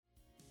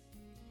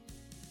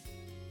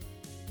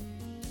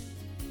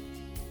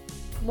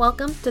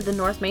Welcome to the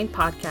North Main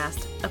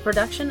Podcast, a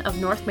production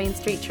of North Main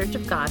Street Church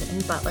of God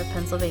in Butler,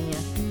 Pennsylvania.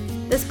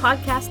 This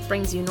podcast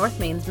brings you North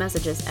Main's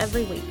messages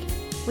every week.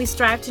 We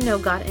strive to know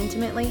God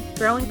intimately,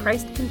 grow in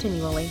Christ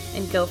continually,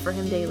 and go for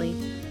Him daily.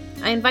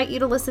 I invite you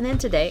to listen in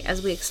today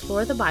as we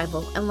explore the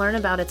Bible and learn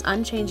about its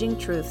unchanging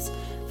truths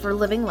for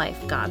living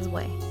life God's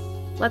way.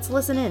 Let's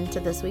listen in to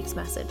this week's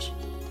message.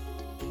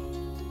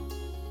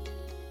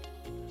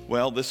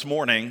 Well, this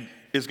morning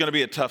is going to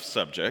be a tough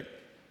subject.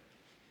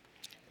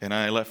 And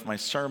I left my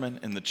sermon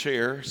in the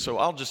chair, so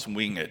I'll just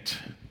wing it.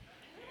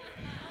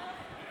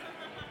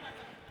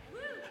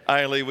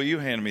 Eiley, will you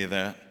hand me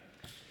that?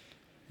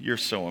 You're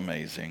so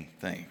amazing.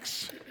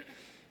 Thanks.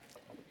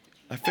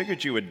 I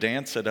figured you would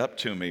dance it up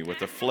to me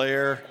with a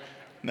flair.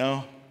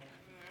 No?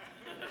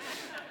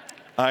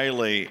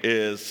 Eiley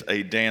is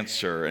a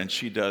dancer, and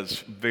she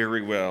does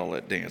very well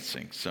at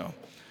dancing. So,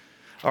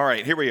 all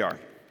right, here we are.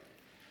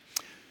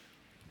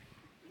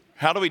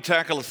 How do we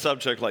tackle a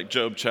subject like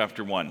Job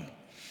chapter 1?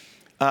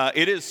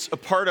 It is a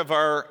part of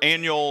our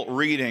annual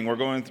reading.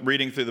 We're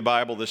reading through the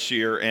Bible this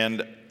year,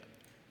 and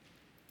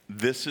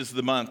this is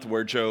the month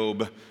where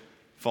Job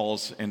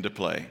falls into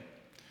play.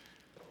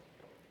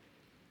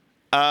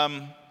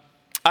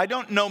 I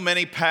don't know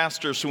many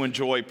pastors who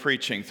enjoy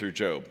preaching through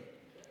Job.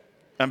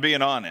 I'm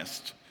being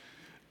honest.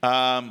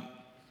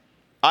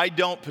 I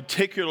don't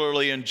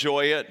particularly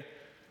enjoy it,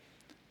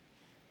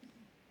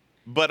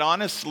 but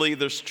honestly,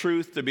 there's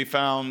truth to be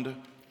found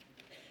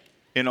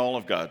in all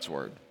of God's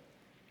Word.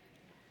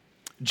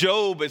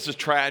 Job is a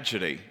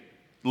tragedy,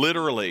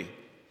 literally.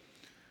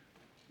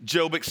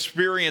 Job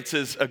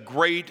experiences a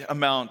great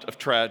amount of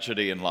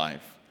tragedy in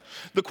life.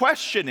 The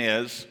question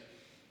is,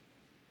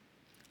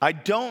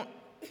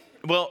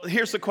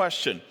 here's the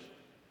question.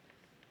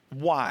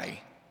 Why?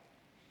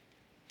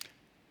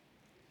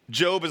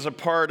 Job is a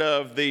part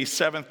of the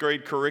 7th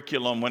grade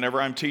curriculum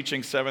whenever I'm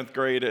teaching 7th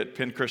grade at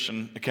Penn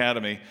Christian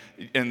Academy,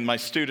 and my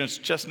students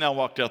just now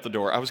walked out the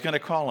door. I was going to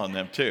call on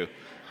them too.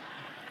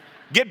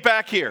 Get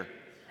back here.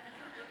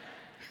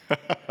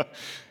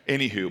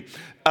 Anywho,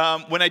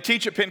 when I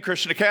teach at Penn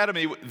Christian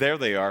Academy, there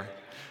they are.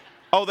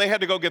 Oh, they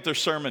had to go get their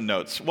sermon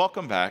notes.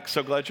 Welcome back.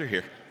 So glad you're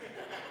here.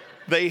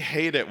 They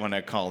hate it when I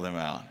call them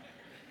out,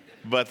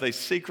 but they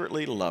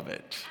secretly love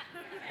it.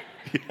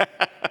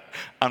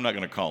 I'm not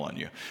going to call on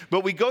you.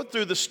 But we go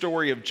through the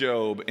story of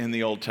Job in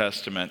the Old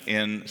Testament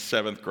in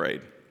 7th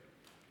grade.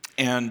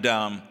 And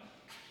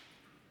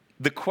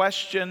the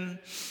question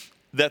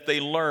that they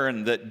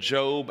learn that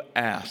Job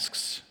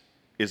asks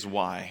is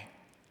why?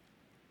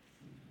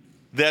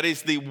 That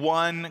is the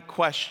one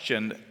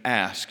question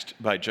asked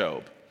by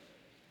Job.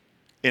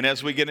 And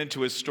as we get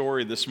into his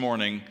story this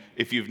morning,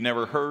 if you've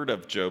never heard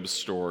of Job's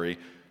story,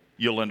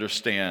 you'll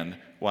understand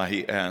why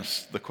he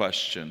asks the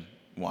question,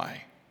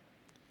 why?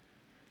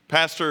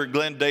 Pastor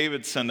Glenn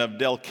Davidson of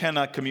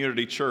Delkenna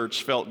Community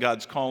Church felt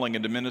God's calling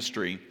into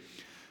ministry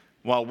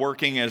while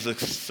working as a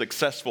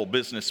successful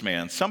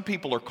businessman. Some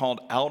people are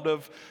called out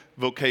of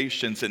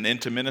vocations and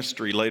into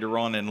ministry later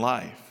on in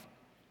life.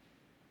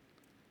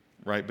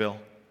 Right, Bill?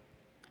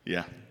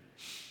 Yeah.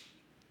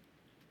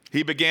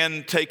 He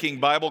began taking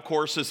Bible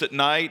courses at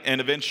night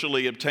and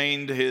eventually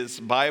obtained his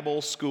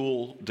Bible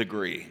school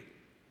degree.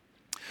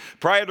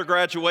 Prior to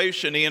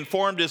graduation, he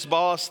informed his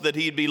boss that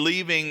he'd be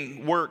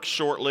leaving work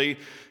shortly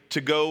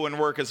to go and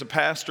work as a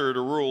pastor at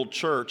a rural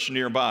church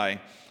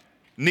nearby.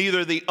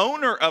 Neither the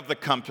owner of the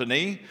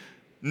company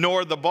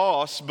nor the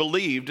boss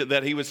believed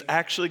that he was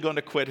actually going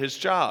to quit his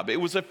job. It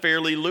was a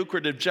fairly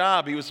lucrative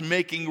job. He was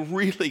making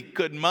really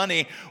good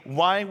money.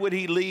 Why would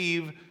he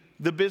leave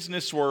the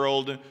business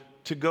world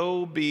to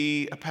go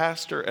be a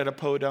pastor at a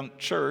podunk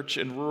church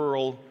in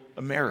rural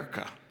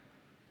America,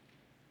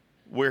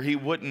 where he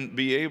wouldn't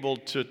be able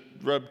to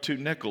rub two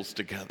nickels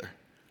together?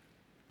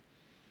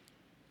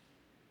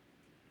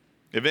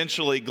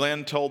 Eventually,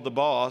 Glenn told the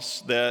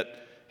boss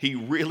that he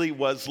really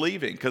was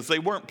leaving because they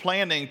weren't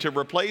planning to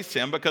replace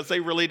him because they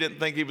really didn't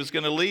think he was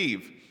going to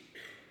leave.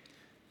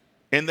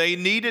 And they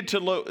needed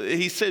to,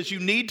 he says, you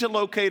need to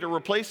locate a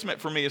replacement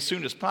for me as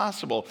soon as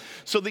possible.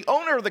 So the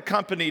owner of the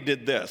company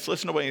did this.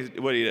 Listen to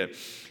what he did.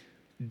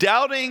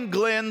 Doubting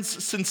Glenn's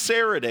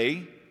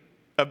sincerity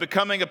of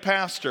becoming a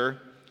pastor,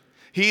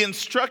 he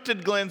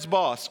instructed Glenn's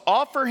boss,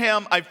 offer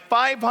him a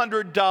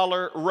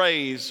 $500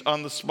 raise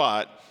on the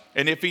spot,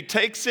 and if he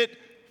takes it,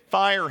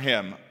 fire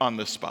him on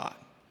the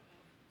spot.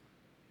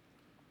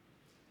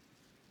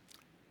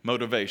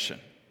 Motivation.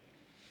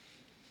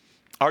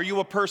 Are you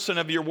a person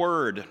of your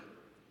word?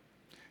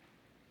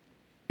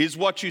 Is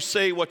what you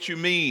say what you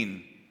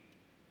mean?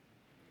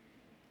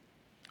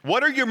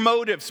 What are your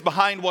motives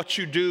behind what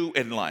you do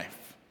in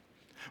life?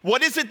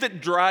 What is it that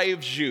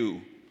drives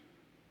you?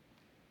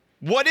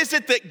 What is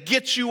it that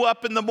gets you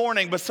up in the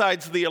morning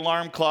besides the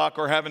alarm clock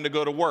or having to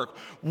go to work?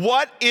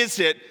 What is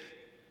it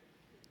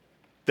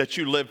that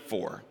you live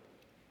for?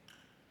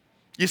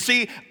 You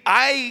see,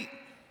 I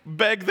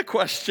beg the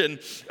question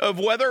of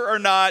whether or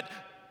not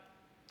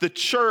the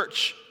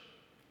church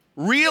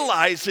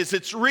realizes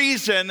its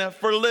reason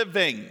for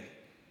living.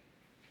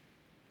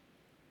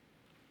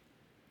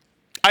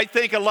 I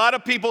think a lot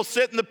of people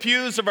sit in the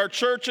pews of our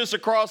churches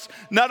across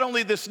not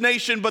only this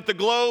nation but the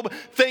globe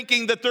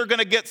thinking that they're going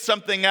to get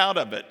something out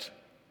of it.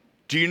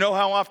 Do you know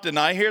how often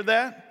I hear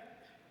that?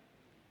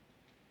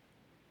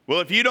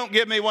 Well, if you don't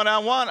give me what I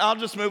want, I'll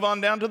just move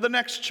on down to the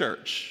next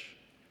church.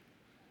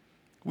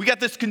 We got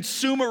this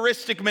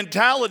consumeristic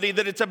mentality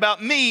that it's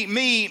about me,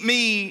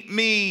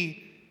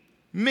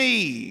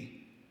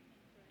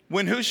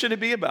 when who should it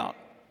be about?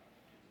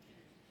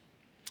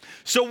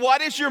 So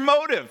what is your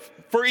motive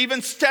for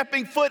even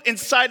stepping foot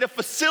inside a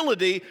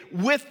facility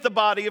with the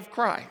body of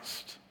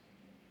Christ?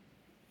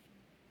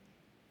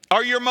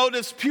 Are your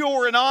motives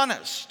pure and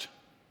honest?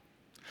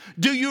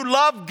 Do you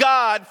love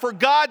God for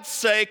God's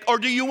sake, or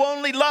do you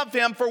only love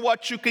Him for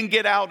what you can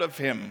get out of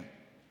Him?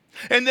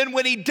 And then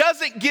when He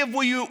doesn't give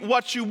you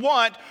what you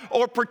want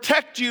or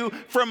protect you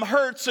from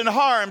hurts and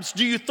harms,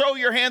 do you throw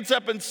your hands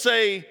up and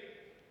say,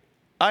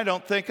 I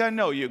don't think I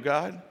know you,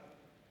 God?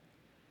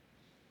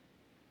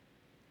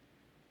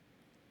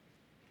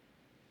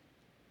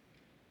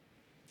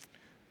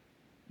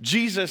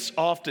 Jesus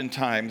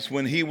oftentimes,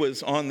 when He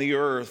was on the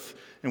earth,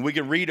 and we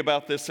can read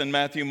about this in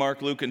Matthew,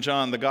 Mark, Luke, and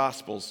John, the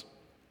Gospels,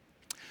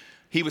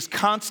 He was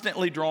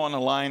constantly drawing a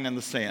line in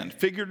the sand,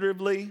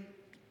 figuratively,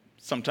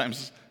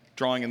 sometimes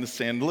drawing in the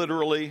sand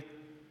literally.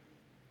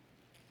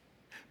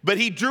 But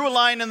He drew a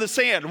line in the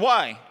sand.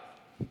 Why?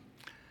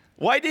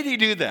 Why did He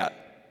do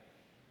that?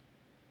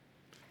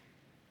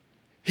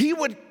 He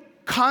would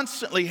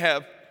constantly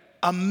have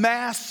a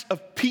mass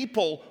of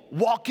people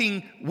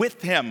walking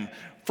with Him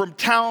from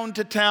town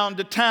to town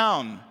to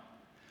town.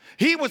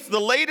 He was the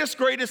latest,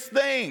 greatest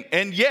thing.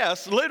 And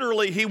yes,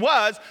 literally He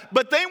was,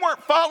 but they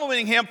weren't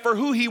following Him for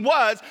who He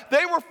was.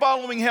 They were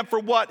following Him for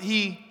what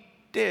He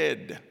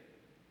did.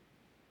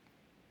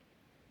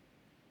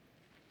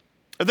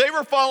 They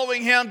were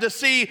following Him to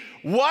see,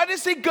 what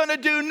is He going to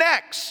do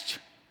next?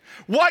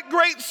 What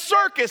great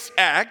circus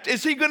act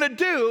is He going to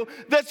do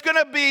that's going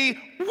to be,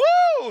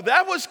 woo,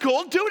 that was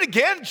cool. Do it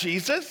again,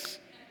 Jesus.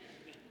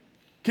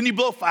 Can you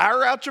blow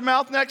fire out your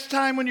mouth next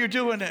time when you're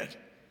doing it?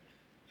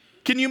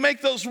 Can you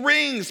make those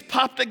rings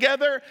pop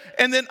together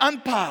and then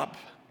unpop?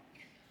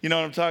 You know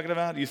what I'm talking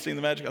about? You seen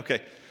the magic?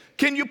 Okay.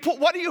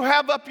 What do you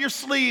have up your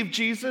sleeve,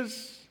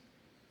 Jesus?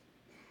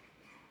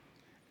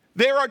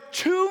 There are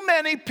too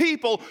many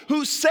people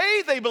who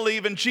say they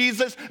believe in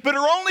Jesus, but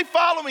are only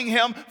following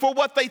Him for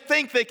what they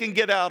think they can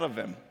get out of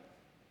Him.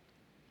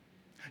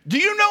 Do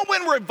you know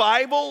when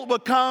revival will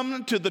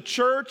come to the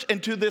church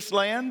and to this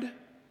land?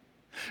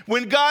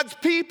 When God's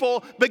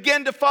people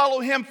begin to follow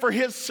Him for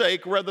His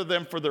sake rather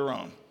than for their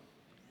own.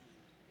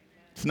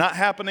 It's not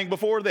happening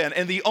before then.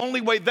 And the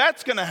only way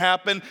that's going to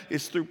happen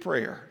is through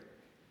prayer.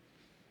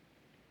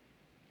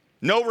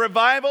 No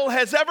revival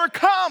has ever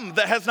come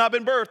that has not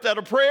been birthed out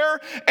of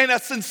prayer and a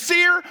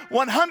sincere,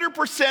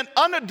 100%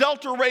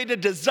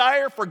 unadulterated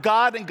desire for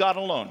God and God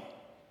alone.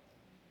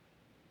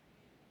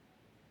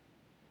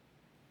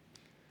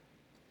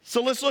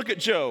 So let's look at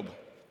Job.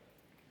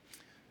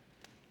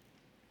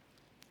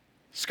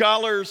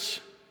 Scholars,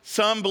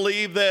 some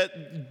believe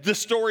that the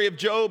story of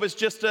Job is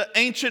just an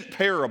ancient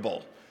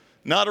parable,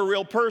 not a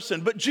real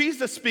person. But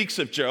Jesus speaks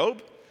of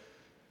Job.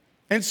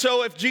 And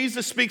so if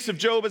Jesus speaks of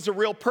Job as a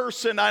real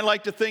person, I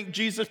like to think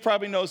Jesus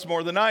probably knows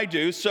more than I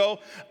do. So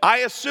I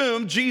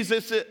assume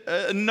Jesus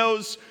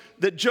knows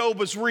that Job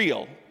was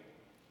real.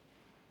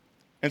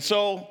 And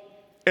so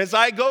as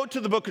I go to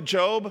the book of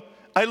Job,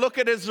 I look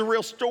at it as a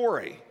real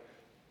story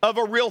of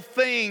a real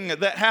thing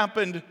that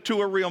happened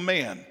to a real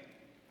man.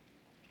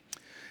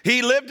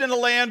 He lived in a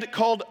land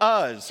called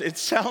Uz. It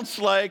sounds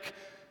like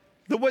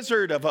the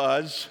Wizard of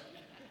Oz,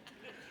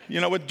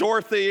 with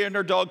Dorothy and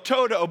her dog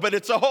Toto, but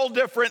it's a whole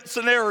different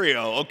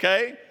scenario,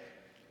 okay?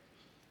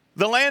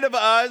 The land of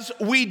Uz,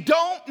 we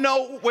don't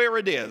know where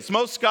it is.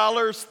 Most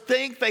scholars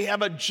think they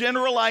have a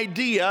general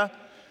idea.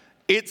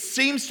 It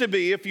seems to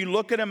be, if you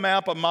look at a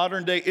map of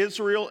modern-day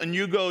Israel and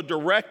you go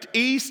direct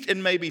east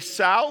and maybe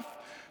south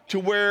to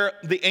where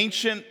the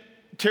ancient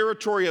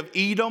territory of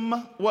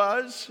Edom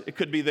was, it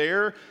could be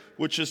there,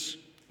 which is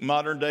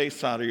modern-day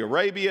Saudi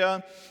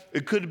Arabia.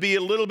 It could be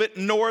a little bit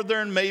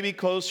northern, maybe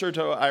closer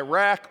to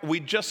Iraq. We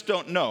just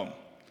don't know.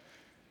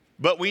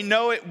 But we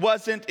know it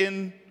wasn't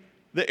in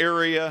the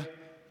area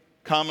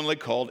commonly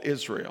called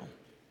Israel.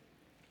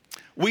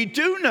 We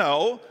do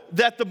know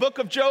that the book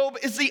of Job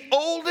is the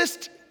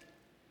oldest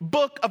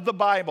book of the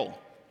Bible.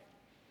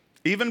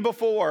 Even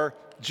before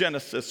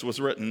Genesis was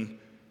written,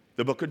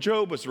 the book of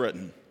Job was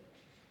written.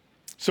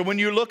 So when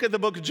you look at the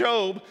book of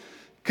Job,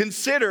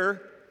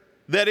 consider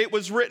that it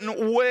was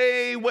written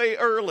way, way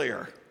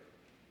earlier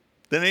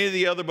than any of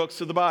the other books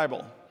of the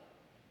Bible.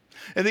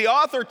 And the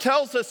author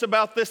tells us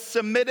about this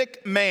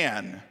Semitic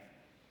man,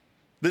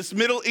 this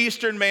Middle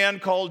Eastern man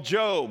called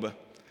Job.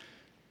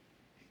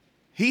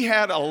 He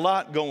had a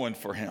lot going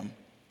for him.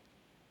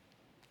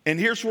 And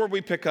here's where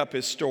we pick up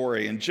his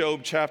story in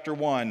Job chapter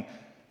 1.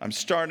 I'm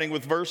starting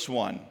with verse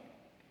 1.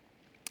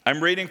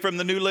 I'm reading from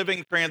the New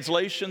Living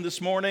Translation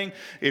this morning.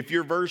 If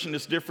your version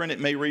is different, it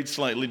may read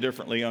slightly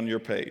differently on your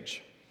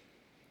page.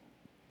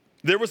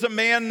 There was a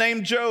man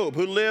named Job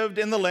who lived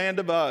in the land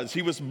of Uz.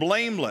 He was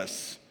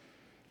blameless,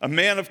 a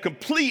man of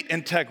complete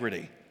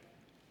integrity.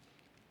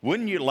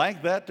 Wouldn't you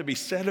like that to be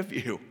said of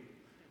you,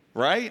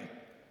 right?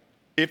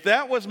 If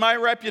that was my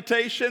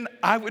reputation,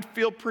 I would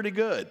feel pretty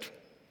good.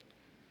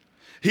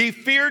 He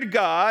feared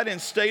God and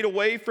stayed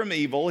away from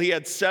evil. He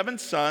had 7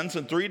 sons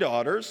and 3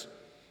 daughters.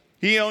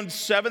 He owned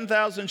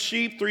 7,000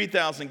 sheep,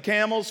 3,000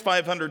 camels,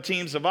 500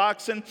 teams of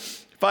oxen,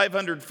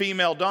 500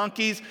 female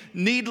donkeys.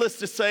 Needless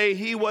to say,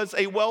 he was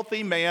a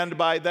wealthy man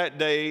by that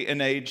day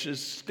and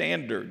age's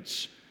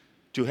standards.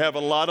 To have a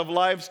lot of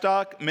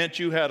livestock meant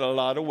you had a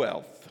lot of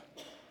wealth.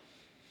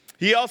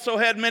 He also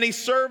had many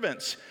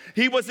servants.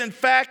 He was, in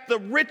fact, the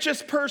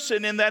richest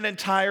person in that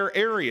entire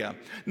area.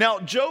 Now,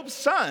 Job's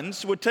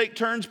sons would take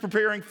turns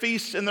preparing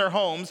feasts in their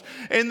homes,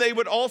 and they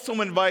would also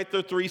invite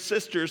their 3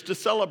 sisters to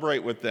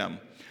celebrate with them.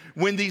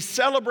 When these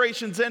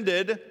celebrations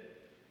ended,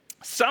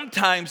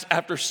 sometimes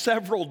after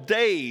several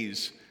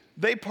days,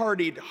 they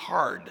partied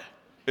hard,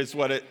 is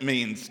what it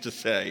means to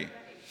say.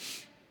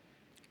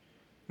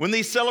 When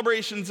these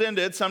celebrations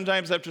ended,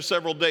 sometimes after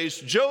several days,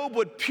 Job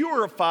would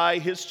purify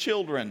his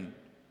children.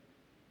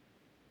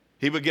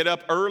 He would get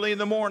up early in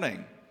the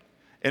morning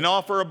and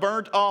offer a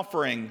burnt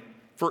offering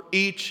for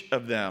each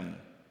of them.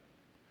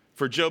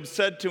 For Job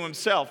said to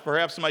himself,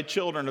 perhaps my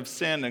children have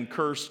sinned and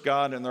cursed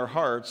God in their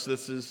hearts.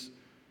 This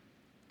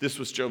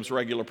was Job's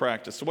regular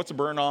practice. So what's a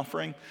burnt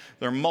offering?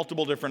 There are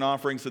multiple different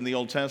offerings in the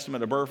Old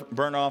Testament. A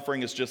burnt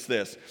offering is just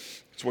this.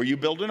 It's where you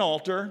build an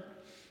altar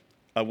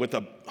with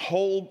a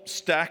whole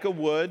stack of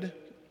wood,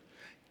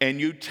 and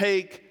you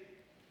take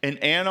an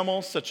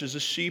animal such as a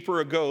sheep or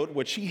a goat,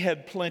 which he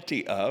had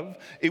plenty of.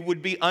 It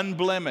would be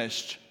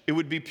unblemished. It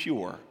would be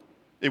pure.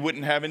 It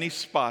wouldn't have any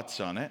spots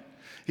on it.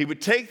 He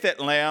would take that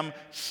lamb,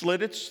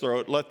 slit its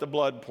throat, let the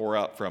blood pour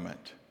out from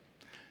it.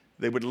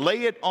 They would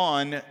lay it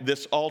on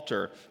this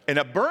altar. And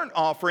a burnt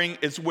offering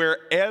is where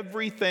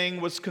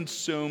everything was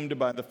consumed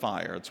by the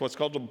fire. It's what's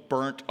called a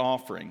burnt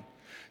offering.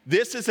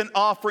 This is an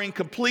offering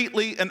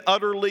completely and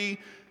utterly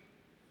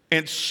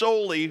and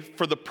solely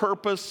for the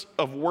purpose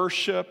of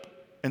worship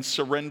and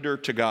surrender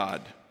to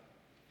God.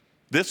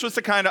 This was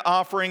the kind of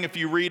offering, if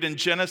you read in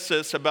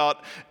Genesis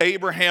about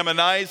Abraham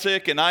and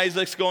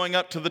Isaac's going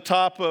up to the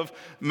top of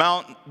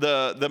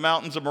the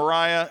mountains of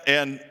Moriah,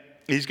 and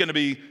he's going to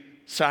be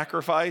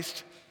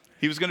sacrificed.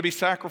 He was going to be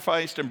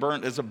sacrificed and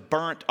burnt as a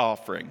burnt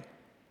offering.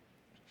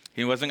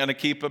 He wasn't going to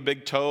keep a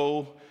big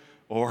toe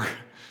or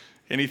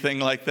anything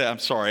like that. I'm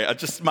sorry.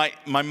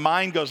 My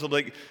mind goes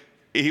like,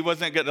 he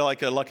wasn't getting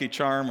like a Lucky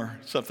Charm or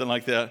something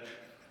like that.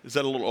 Is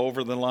that a little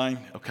over the line?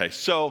 Okay,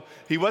 so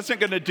he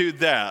wasn't going to do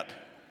that.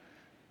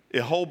 A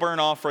whole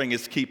burnt offering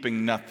is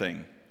keeping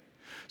nothing.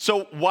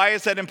 So why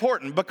is that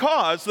important?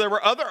 Because there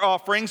were other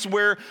offerings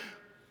where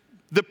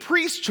the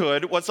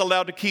priesthood was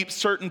allowed to keep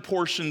certain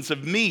portions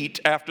of meat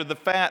after the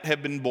fat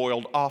had been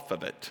boiled off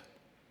of it.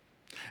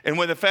 And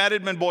when the fat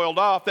had been boiled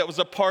off, that was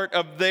a part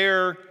of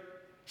their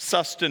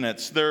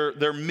sustenance,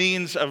 their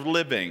means of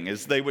living,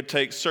 as they would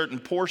take certain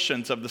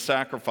portions of the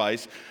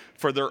sacrifice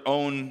for their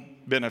own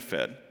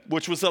benefit,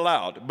 which was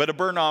allowed. But a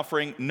burnt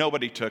offering,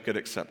 nobody took it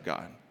except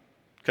God.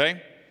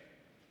 Okay?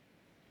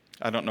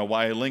 I don't know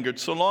why I lingered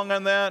so long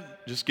on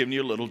that. Just giving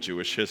you a little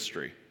Jewish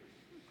history.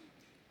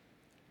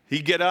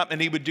 He'd get up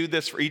and he would do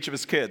this for each of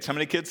his kids. How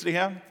many kids did he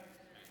have?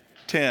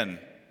 10.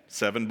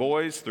 7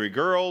 boys, 3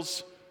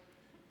 girls.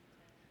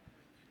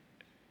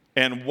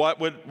 And what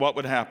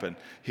would happen?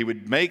 He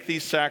would make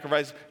these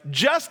sacrifices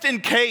just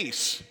in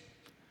case.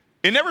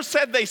 It never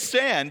said they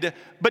sinned,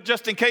 but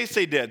just in case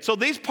they did. So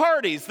these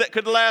parties that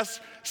could last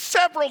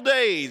several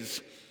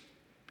days.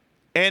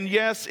 And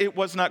yes, it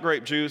was not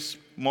grape juice.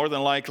 More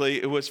than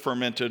likely, it was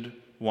fermented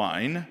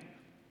wine.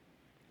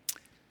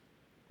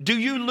 Do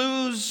you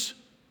lose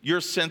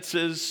your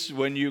senses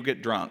when you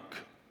get drunk?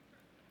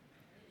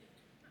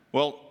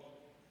 Well,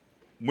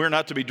 we're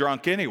not to be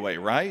drunk anyway,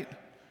 right?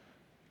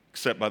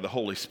 Except by the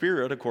Holy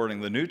Spirit, according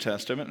to the New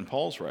Testament and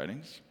Paul's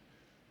writings.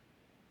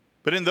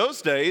 But in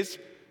those days,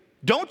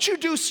 don't you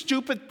do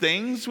stupid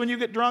things when you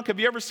get drunk? Have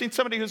you ever seen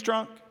somebody who's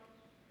drunk?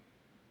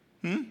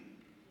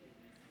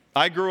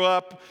 I grew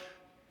up,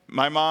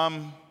 my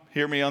mom,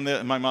 hear me on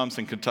this, my mom's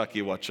in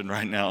Kentucky watching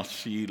right now.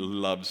 She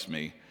loves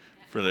me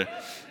for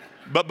that.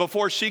 But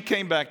before she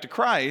came back to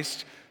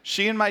Christ,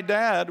 she and my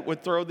dad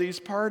would throw these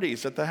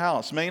parties at the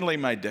house, mainly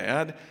my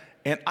dad.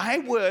 And I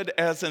would,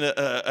 as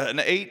an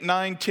 8,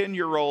 9,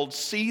 10-year-old,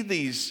 see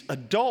these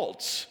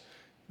adults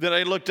that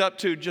I looked up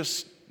to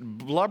just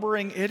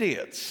blubbering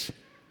idiots,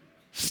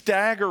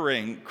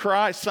 staggering,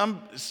 cry,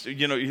 some,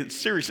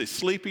 seriously,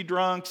 sleepy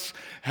drunks,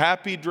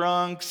 happy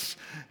drunks,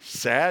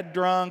 sad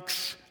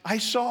drunks. I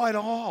saw it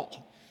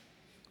all.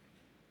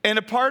 And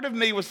a part of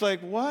me was like,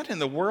 what in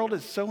the world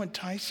is so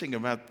enticing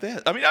about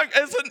this? I mean,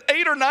 as an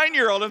 8 or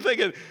 9-year-old, I'm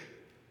thinking,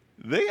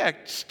 they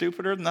act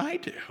stupider than I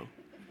do.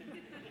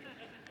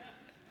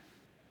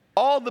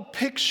 All the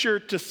picture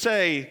to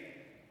say,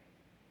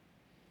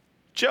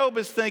 Job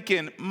is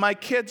thinking, my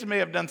kids may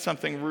have done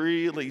something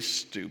really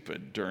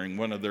stupid during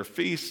one of their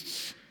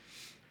feasts.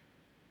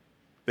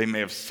 They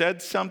may have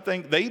said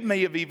something. They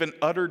may have even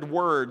uttered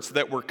words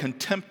that were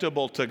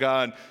contemptible to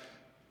God.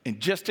 And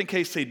just in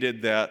case they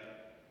did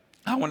that,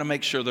 I want to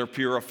make sure they're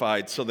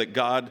purified so that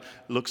God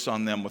looks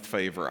on them with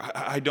favor.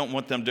 I don't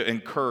want them to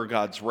incur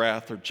God's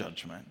wrath or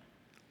judgment.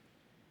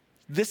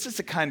 This is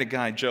the kind of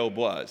guy Job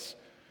was.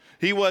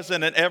 He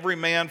wasn't an every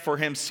man for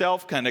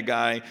himself kind of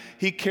guy.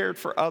 He cared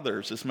for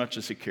others as much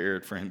as he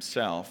cared for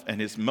himself. And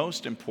his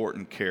most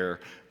important care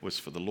was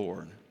for the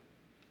Lord.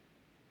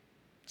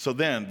 So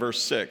then,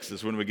 verse 6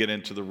 is when we get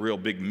into the real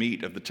big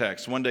meat of the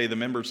text. One day, the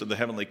members of the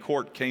heavenly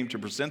court came to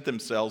present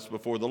themselves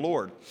before the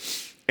Lord.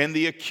 And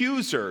the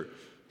accuser,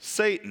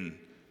 Satan,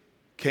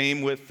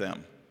 came with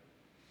them.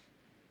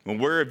 Well,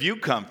 where have you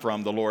come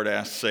from? The Lord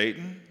asked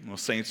Satan. Well,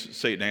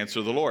 Satan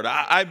answered the Lord,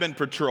 I've been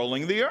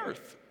patrolling the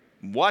earth,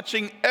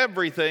 watching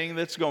everything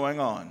that's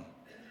going on.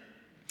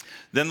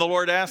 Then the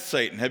Lord asked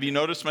Satan, have you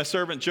noticed my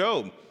servant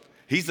Job?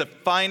 He's the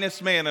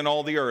finest man in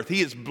all the earth.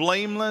 He is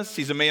blameless.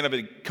 He's a man of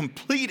a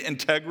complete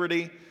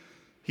integrity.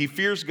 He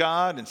fears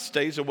God and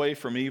stays away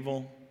from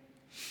evil.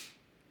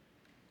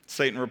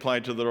 Satan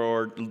replied to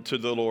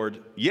the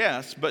Lord,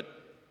 yes, but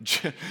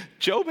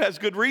Job has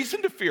good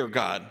reason to fear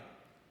God.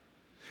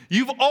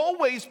 You've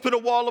always put a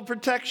wall of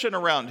protection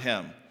around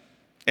him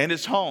and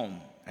his home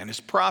and his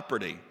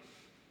property.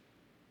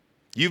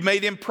 You've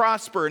made him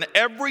prosper in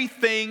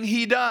everything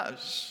he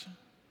does.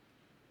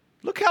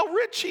 Look how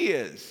rich he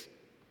is.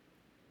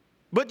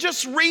 But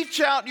just reach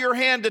out your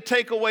hand to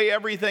take away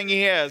everything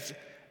he has,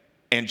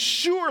 and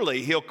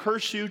surely he'll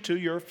curse you to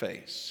your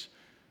face.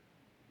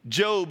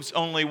 Job's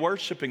only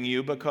worshiping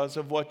you because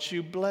of what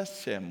you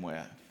bless him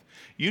with.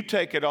 You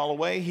take it all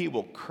away, he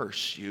will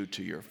curse you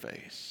to your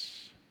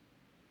face.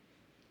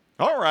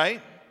 All right,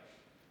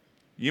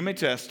 you may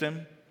test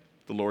him,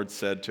 the Lord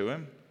said to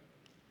him.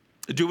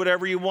 Do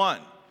whatever you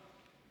want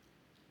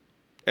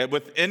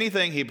with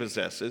anything he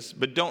possesses,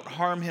 but don't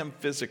harm him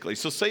physically.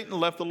 So Satan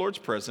left the Lord's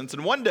presence,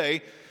 and one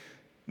day,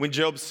 when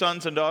Job's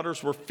sons and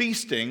daughters were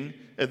feasting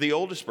at the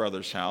oldest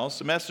brother's house,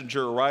 a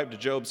messenger arrived to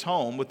Job's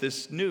home with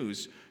this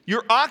news.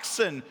 Your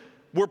oxen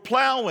were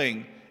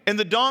plowing, and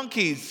the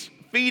donkeys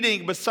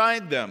feeding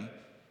beside them.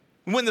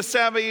 When the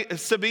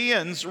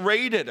Sabaeans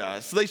raided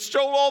us, they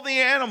stole all the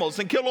animals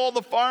and killed all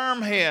the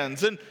farm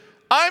hands, and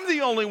I'm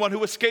the only one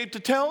who escaped to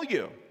tell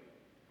you.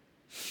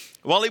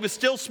 While he was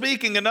still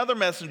speaking, another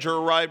messenger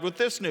arrived with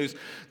this news.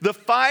 The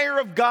fire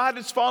of God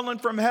has fallen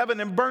from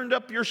heaven and burned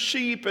up your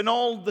sheep and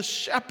all the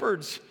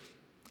shepherds.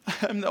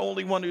 I'm the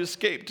only one who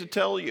escaped to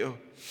tell you.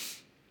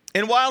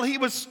 And while he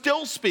was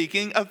still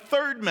speaking, a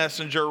third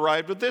messenger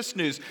arrived with this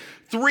news.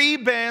 3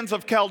 bands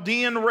of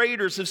Chaldean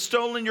raiders have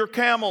stolen your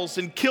camels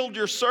and killed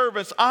your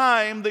servants.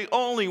 I'm the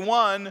only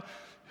one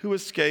who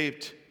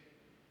escaped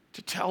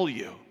to tell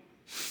you.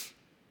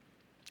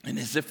 And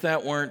as if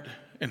that weren't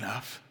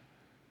enough,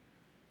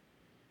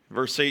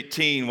 verse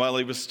 18, while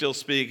he was still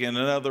speaking,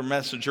 another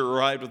messenger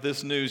arrived with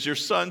this news. Your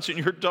sons and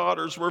your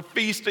daughters were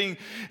feasting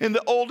in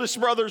the oldest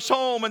brother's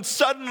home, and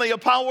suddenly a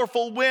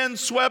powerful wind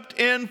swept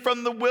in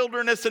from the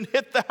wilderness and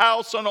hit the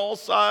house on all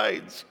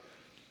sides.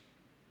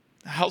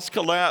 The house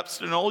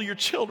collapsed and all your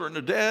children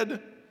are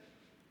dead.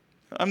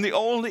 I'm the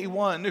only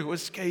one who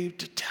escaped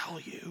to tell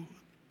you.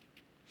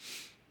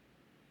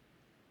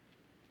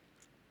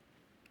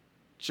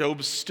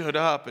 Job stood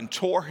up and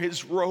tore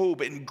his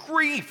robe in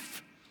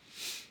grief.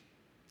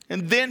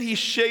 And then he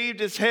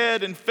shaved his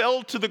head and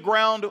fell to the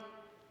ground.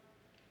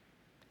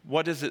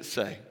 What does it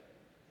say?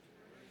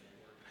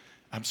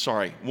 I'm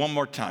sorry, one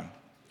more time.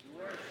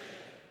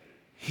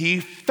 He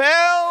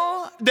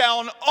fell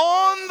down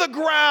on the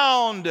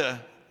ground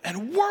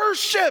and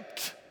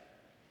worshiped.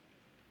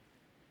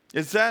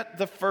 Is that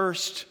the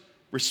first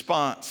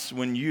response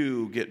when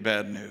you get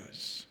bad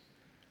news?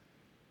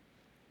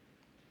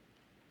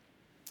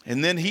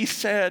 And then he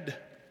said,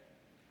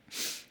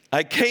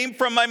 I came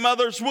from my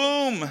mother's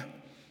womb,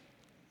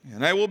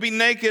 and I will be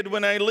naked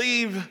when I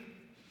leave.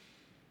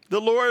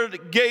 The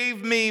Lord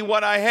gave me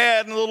what I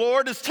had, and the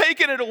Lord has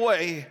taken it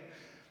away.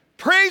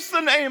 Praise the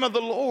name of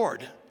the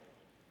Lord.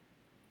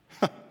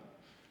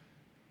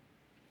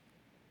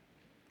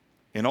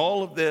 In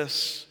all of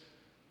this,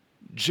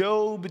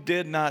 Job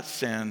did not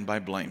sin by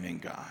blaming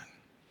God.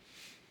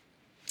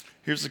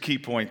 Here's the key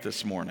point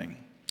this morning.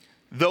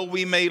 Though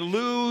we may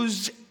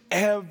lose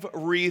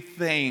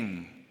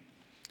everything,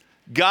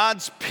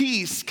 God's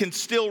peace can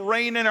still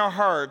reign in our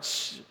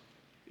hearts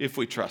if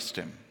we trust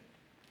Him.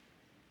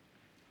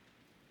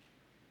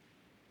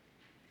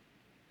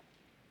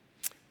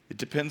 It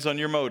depends on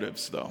your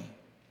motives, though.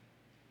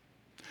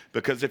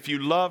 Because if you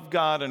love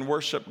God and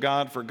worship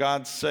God for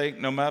God's sake,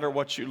 no matter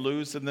what you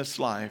lose in this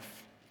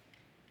life,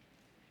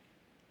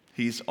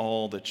 He's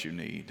all that you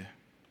need.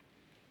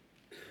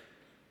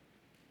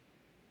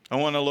 I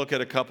want to look at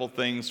a couple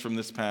things from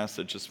this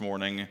passage this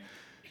morning.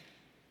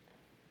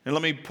 And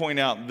let me point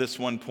out this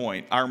one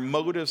point. Our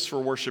motives for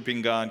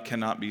worshiping God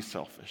cannot be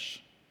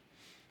selfish.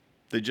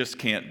 They just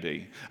can't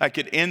be. I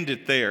could end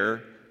it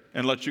there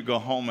and let you go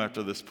home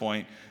after this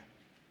point,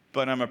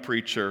 but I'm a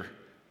preacher,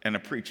 and a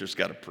preacher's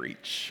got to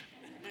preach.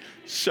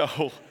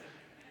 So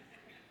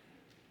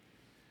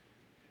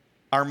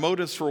our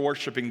motives for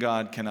worshiping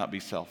God cannot be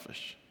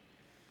selfish.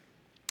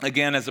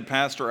 Again, as a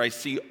pastor,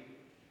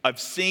 I've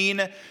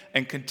seen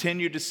and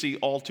continue to see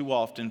all too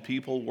often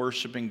people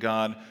worshiping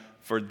God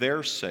for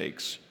their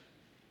sakes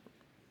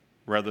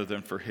rather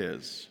than for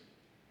His.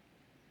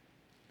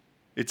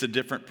 It's a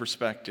different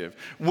perspective.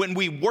 When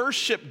we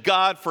worship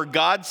God for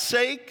God's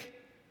sake,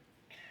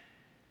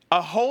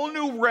 a whole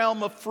new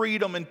realm of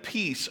freedom and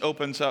peace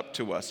opens up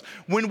to us.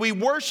 When we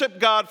worship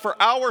God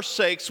for our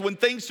sakes, when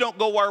things don't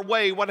go our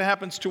way, what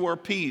happens to our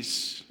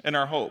peace and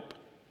our hope?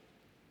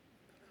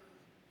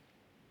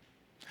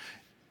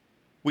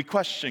 We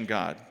question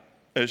God,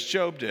 as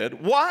Job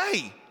did.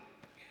 Why?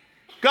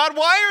 God,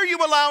 why are you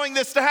allowing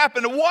this to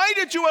happen? Why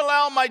did you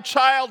allow my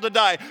child to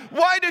die?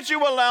 Why did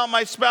you allow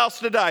my spouse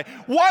to die?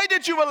 Why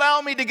did you allow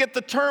me to get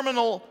the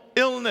terminal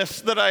illness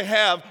that I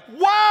have?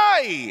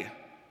 Why?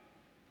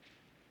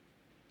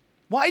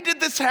 Why did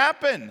this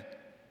happen?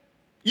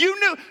 You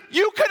knew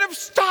you could have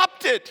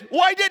stopped it.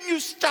 Why didn't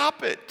you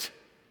stop it?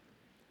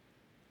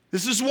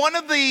 This is one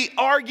of the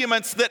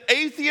arguments that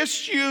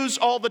atheists use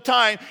all the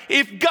time.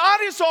 If God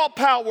is all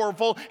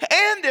powerful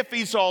and if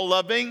He's all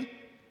loving,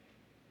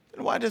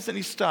 then why doesn't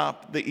He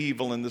stop the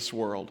evil in this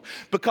world?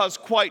 Because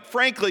quite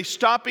frankly,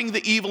 stopping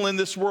the evil in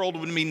this world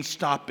would mean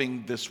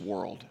stopping this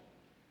world.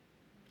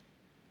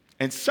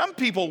 And some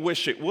people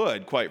wish it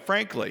would, quite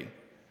frankly.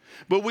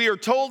 But we are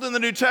told in the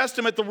New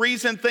Testament the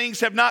reason things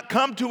have not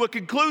come to a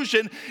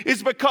conclusion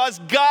is because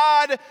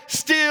God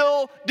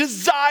still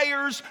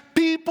desires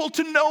people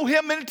to know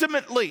Him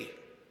intimately.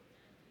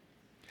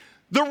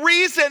 The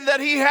reason that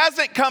He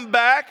hasn't come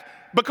back,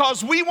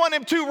 because we want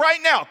Him to right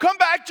now. Come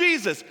back,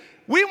 Jesus.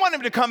 We want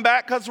Him to come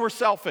back because we're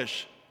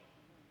selfish.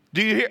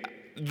 Do you hear?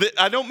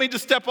 I don't mean to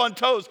step on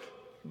toes,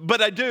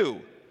 but I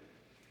do.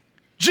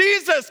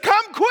 Jesus,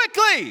 come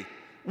quickly.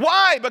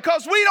 Why?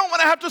 Because we don't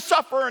want to have to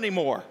suffer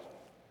anymore.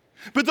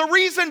 But the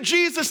reason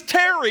Jesus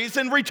tarries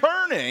in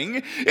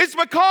returning is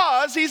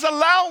because He's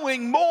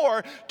allowing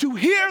more to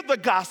hear the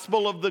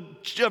gospel of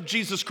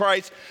Jesus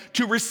Christ,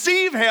 to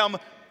receive Him,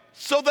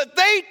 so that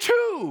they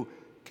too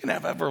can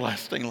have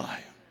everlasting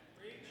life.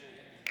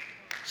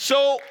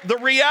 So the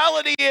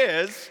reality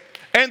is,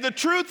 and the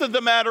truth of the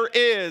matter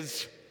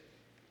is,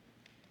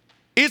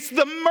 it's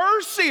the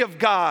mercy of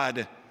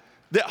God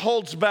that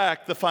holds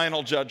back the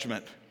final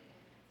judgment.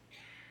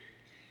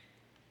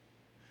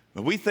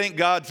 But we think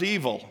God's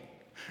evil,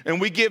 and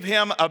we give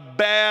Him a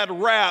bad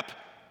rap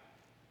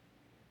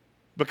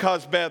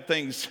because bad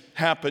things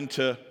happen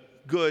to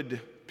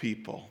good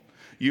people.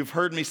 You've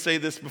heard me say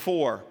this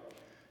before.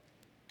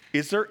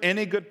 Is there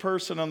any good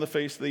person on the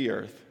face of the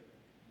earth?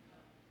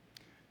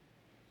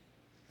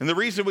 And the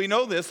reason we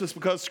know this is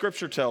because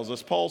Scripture tells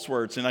us, Paul's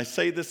words, and I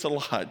say this a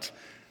lot.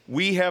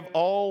 We have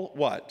all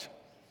what?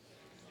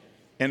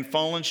 And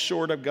fallen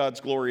short of God's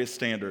glorious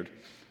standard.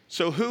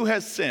 So who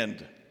has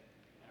sinned?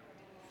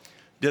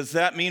 Does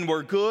that mean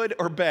we're good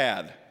or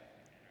bad?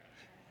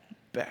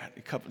 Bad.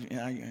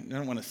 I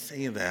don't want to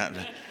say that.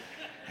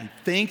 I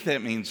think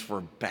that means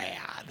we're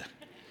bad.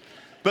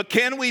 But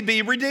can we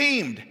be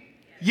redeemed?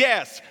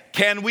 Yes.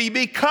 Can we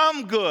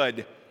become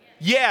good?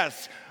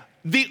 Yes.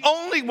 The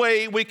only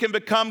way we can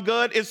become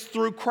good is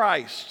through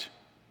Christ,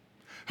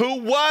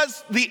 who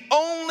was the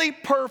only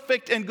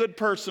perfect and good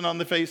person on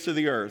the face of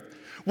the earth.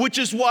 Which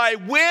is why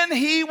when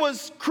He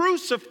was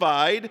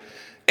crucified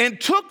and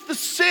took the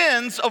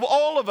sins of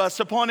all of us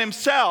upon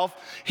Himself,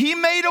 He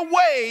made a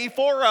way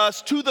for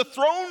us to the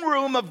throne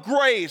room of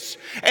grace.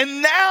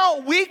 And now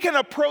we can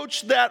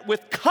approach that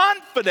with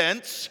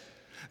confidence,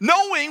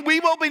 knowing we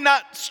will be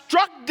not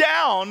struck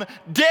down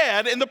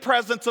dead in the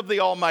presence of the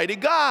Almighty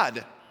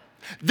God.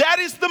 That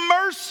is the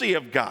mercy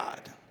of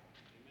God.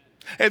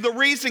 And the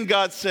reason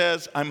God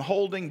says, I'm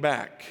holding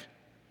back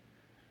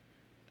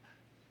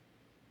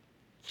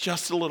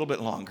just a little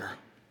bit longer.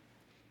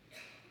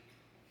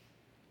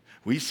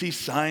 We see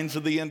signs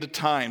of the end of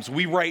times.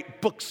 We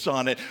write books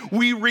on it.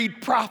 We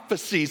read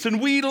prophecies,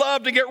 and we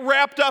love to get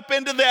wrapped up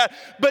into that.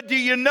 But do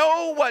you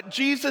know what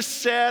Jesus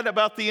said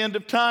about the end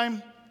of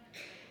time?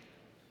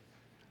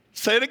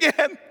 Say it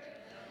again.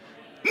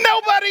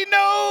 Nobody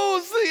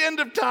knows the end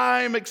of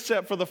time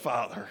except for the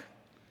Father.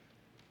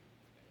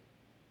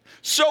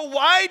 So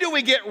why do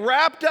we get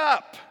wrapped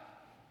up?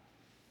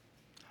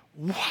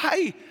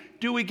 Why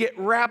do we get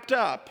wrapped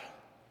up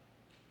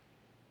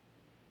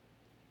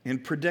in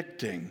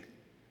predicting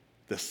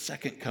the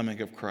second coming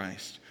of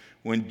Christ,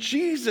 when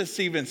Jesus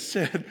even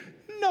said,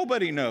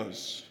 nobody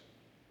knows?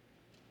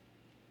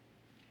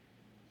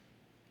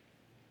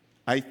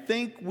 I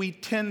think we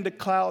tend to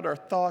cloud our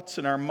thoughts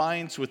and our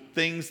minds with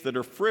things that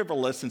are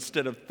frivolous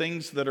instead of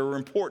things that are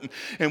important.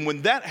 And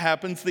when that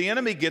happens, the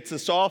enemy gets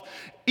us off,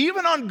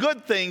 even on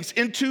good things,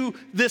 into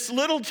this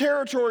little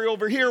territory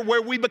over here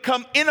where we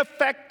become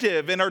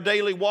ineffective in our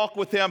daily walk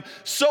with Him,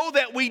 so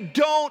that we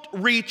don't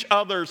reach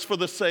others for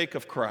the sake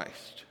of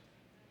Christ.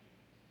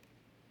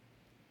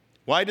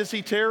 Why does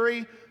He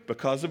tarry?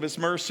 Because of His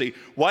mercy.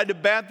 Why do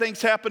bad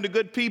things happen to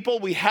good people?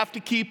 We have to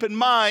keep in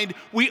mind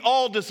we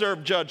all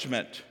deserve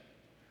judgment.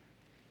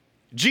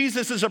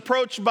 Jesus is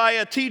approached by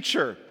a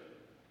teacher,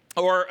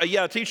 Or,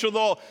 teacher of the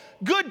law,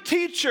 good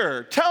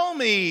teacher, tell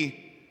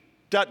me, ...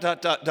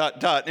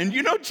 And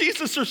you know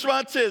Jesus'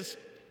 response is,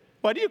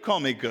 why do you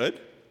call me good?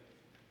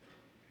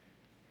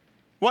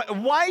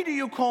 Why do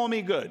you call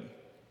me good?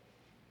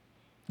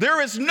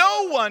 There is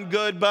no one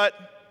good but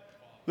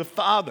the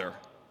Father.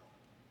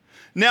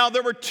 Now,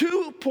 there were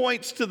 2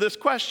 points to this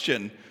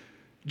question.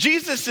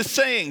 Jesus is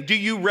saying, do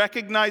you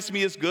recognize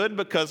me as good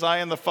because I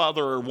and the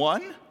Father are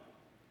one?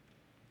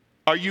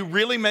 Are you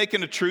really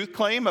making a truth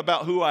claim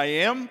about who I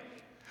am?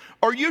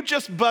 Or are you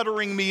just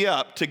buttering me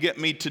up to get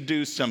me to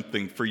do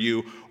something for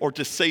you or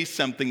to say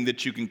something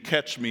that you can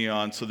catch me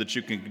on so that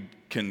you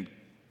can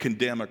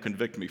condemn or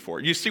convict me for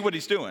it? You see what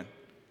he's doing?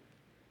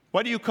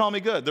 Why do you call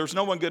me good? There's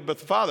no one good but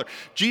the Father.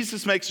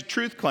 Jesus makes a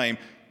truth claim.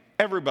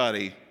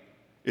 Everybody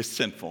is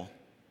sinful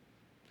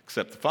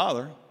except the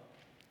Father.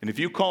 And if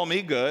you call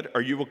me good,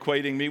 are you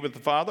equating me with the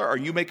Father? Are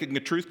you making a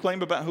truth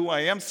claim about who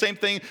I am? Same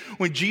thing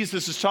when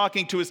Jesus is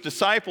talking to his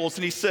disciples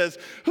and he says,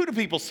 who do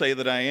people say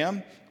that I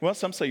am? Well,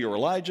 some say you're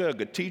Elijah, a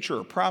good teacher,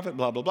 a prophet,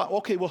 blah, blah, blah.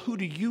 Okay, well, who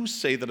do you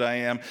say that I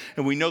am?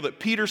 And we know that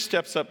Peter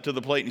steps up to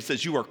the plate and he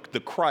says, you are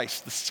the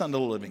Christ, the Son of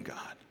the living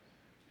God.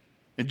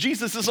 And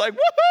Jesus is like,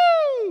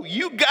 woohoo,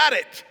 you got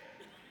it.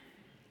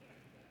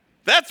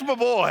 That's my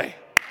boy.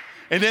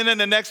 And then in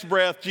the next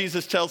breath,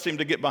 Jesus tells him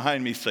to get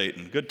behind me,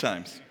 Satan. Good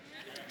times.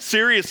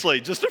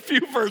 Seriously, just a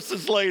few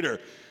verses later.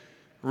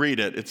 Read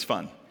it, it's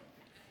fun.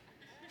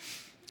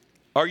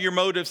 Are your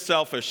motives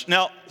selfish?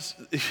 Now,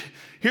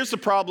 here's the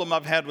problem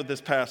I've had with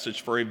this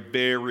passage for a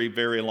very,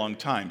 very long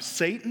time.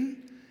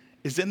 Satan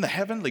is in the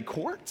heavenly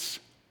courts?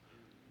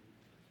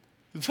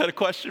 Is that a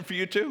question for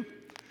you too?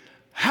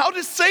 How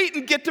does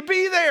Satan get to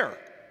be there?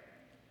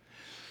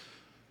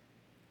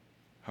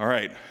 All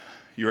right,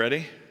 you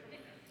ready?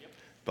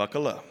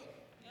 Buckle up.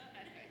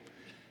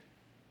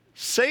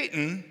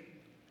 Satan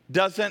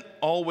doesn't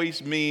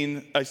always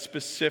mean a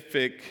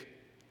specific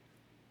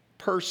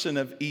person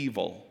of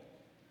evil.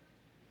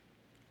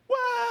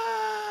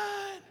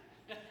 What?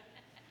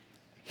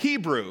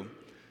 Hebrew,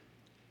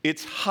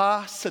 it's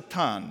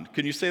Ha-Satan.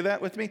 Can you say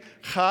that with me?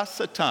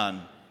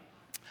 Ha-Satan.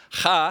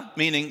 Ha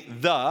meaning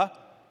the,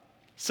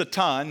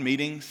 Satan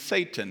meaning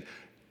Satan.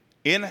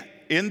 In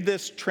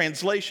this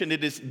translation,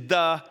 it is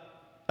the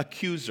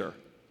accuser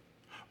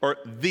or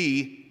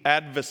the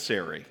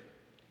adversary.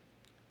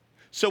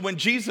 So when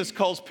Jesus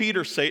calls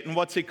Peter Satan,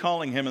 what's he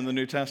calling him in the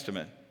New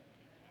Testament?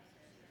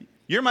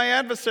 You're my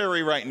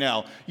adversary right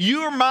now.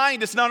 Your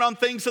mind is not on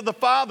things of the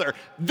Father.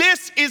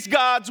 This is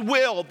God's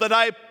will that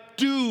I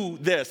do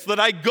this, that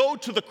I go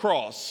to the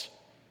cross.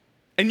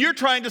 And you're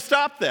trying to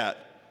stop that.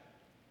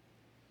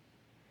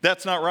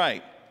 That's not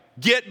right.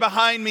 Get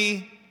behind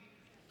me,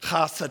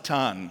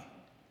 Ha-Satan.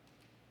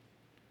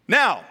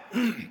 Now,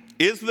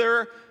 is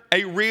there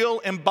a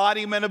real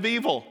embodiment of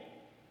evil?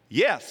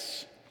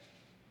 Yes.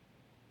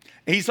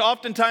 He's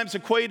oftentimes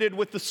equated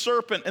with the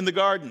serpent in the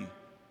garden,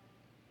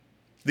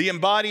 the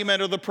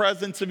embodiment of the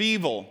presence of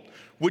evil,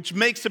 which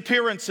makes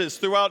appearances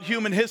throughout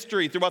human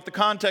history, throughout the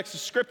context of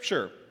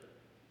Scripture.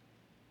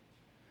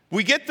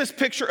 We get this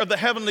picture of the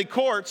heavenly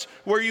courts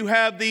where you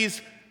have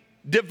these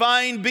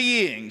divine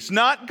beings,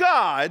 not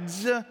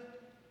gods,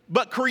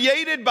 but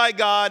created by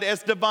God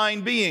as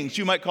divine beings.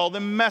 You might call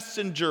them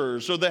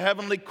messengers or the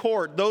heavenly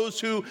court, those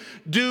who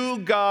do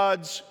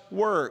God's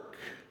work,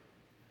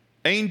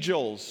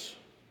 angels.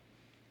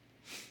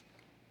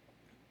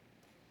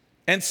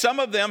 And some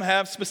of them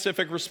have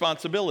specific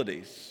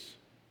responsibilities.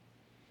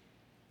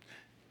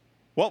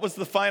 What was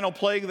the final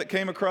plague that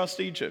came across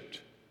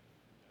Egypt?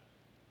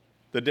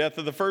 The death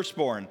of the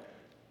firstborn.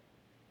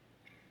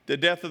 The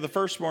death of the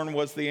firstborn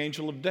was the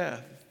angel of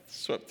death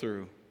swept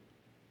through.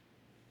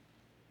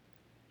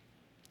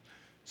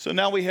 So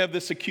now we have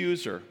this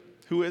accuser.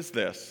 Who is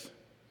this?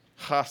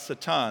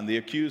 Ha-Satan, the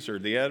accuser,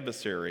 the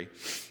adversary.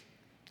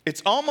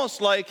 It's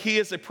almost like he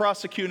is a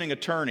prosecuting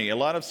attorney. A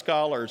lot of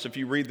scholars, if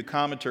you read the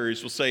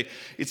commentaries, will say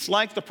it's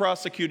like the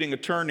prosecuting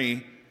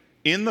attorney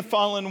in the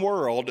fallen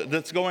world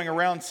that's going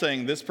around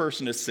saying this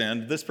person has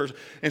sinned, this person.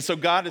 And so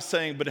God is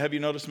saying, but have you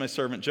noticed my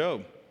servant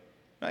Job?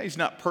 Now, he's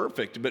not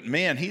perfect, but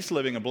man, he's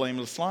living a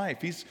blameless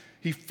life.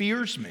 He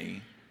fears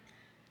me.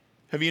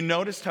 Have you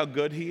noticed how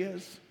good he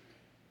is?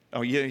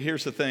 Oh, yeah,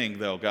 here's the thing,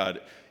 though,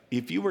 God.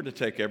 If you were to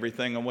take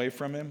everything away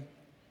from him,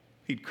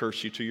 he'd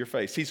curse you to your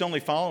face. He's only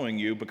following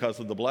you because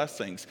of the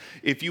blessings.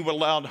 If you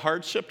allowed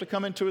hardship to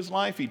come into his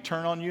life, he'd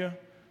turn on you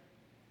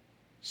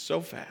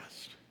so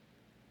fast.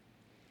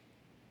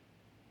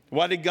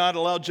 Why did God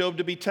allow Job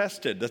to be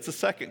tested? That's the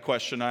second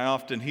question I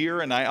often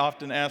hear and I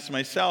often ask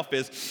myself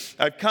is,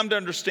 I've come to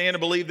understand and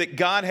believe that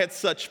God had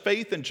such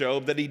faith in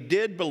Job that he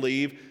did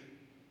believe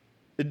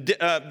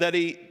that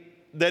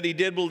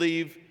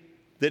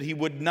he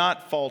would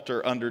not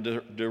falter under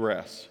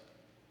duress.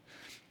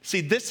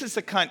 See, this is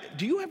the kind,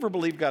 do you ever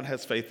believe God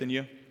has faith in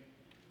you?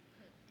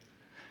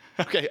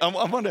 Okay,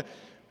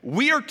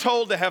 we are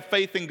told to have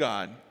faith in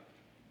God.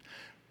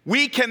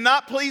 We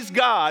cannot please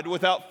God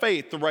without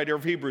faith, the writer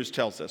of Hebrews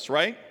tells us,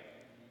 right?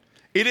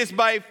 It is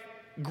by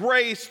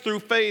grace through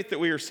faith that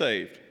we are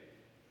saved,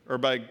 or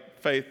by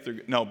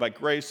by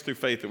grace through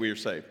faith that we are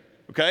saved.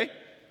 Okay?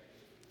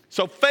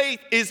 So faith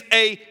is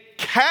a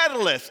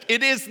catalyst.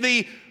 It is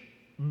the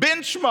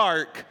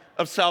benchmark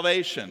of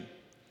salvation.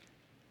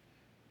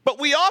 But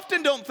we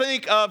often don't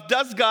think of,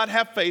 does God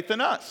have faith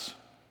in us?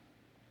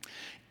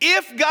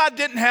 If God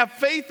didn't have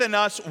faith in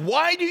us,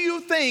 why do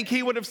you think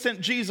he would have sent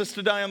Jesus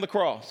to die on the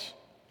cross?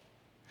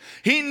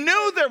 He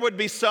knew there would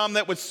be some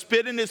that would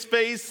spit in his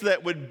face,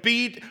 that would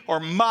beat or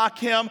mock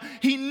him.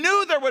 He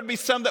knew there would be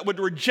some that would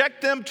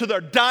reject him to their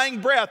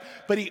dying breath.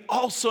 But he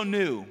also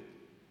knew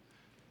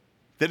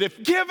that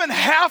if given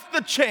half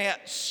the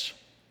chance,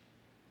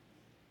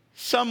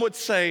 some would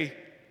say,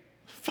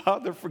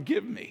 Father,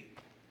 forgive me.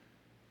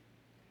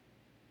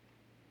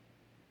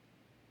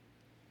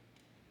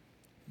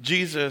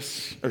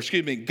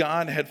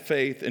 God had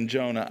faith in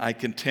Jonah, I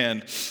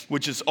contend,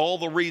 which is all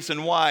the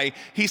reason why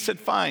he said,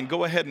 fine,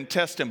 go ahead and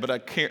test him, but I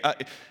can't.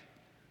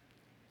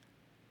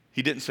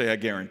 He didn't say, I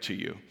guarantee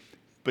you,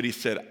 but he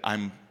said,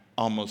 I'm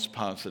almost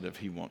positive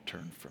he won't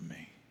turn from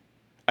me.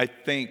 I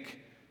think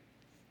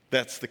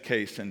that's the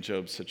case in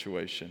Job's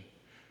situation.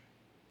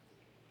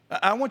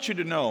 I want you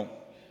to know,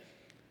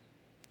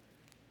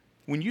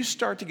 when you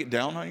start to get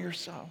down on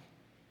yourself,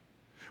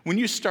 when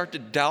you start to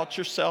doubt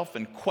yourself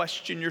and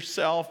question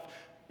yourself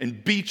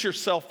and beat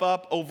yourself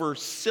up over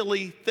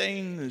silly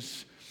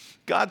things,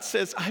 God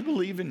says, I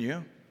believe in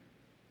you.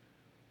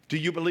 Do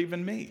you believe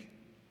in me?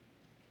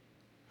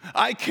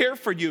 I care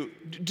for you.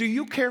 Do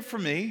you care for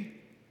me?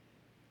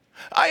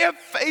 I have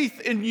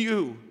faith in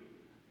you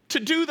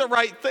to do the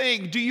right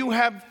thing. Do you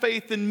have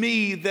faith in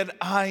me that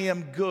I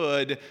am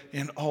good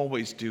and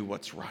always do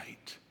what's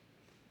right?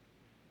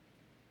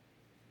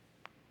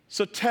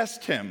 So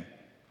test him.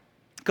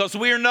 Because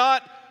we are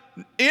not,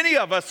 any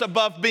of us,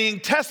 above being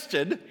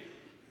tested.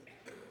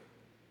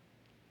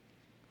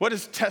 What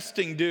does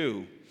testing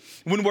do?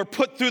 When we're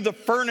put through the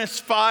furnace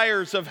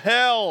fires of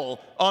hell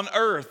on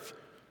earth,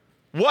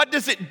 what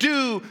does it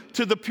do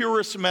to the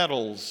purest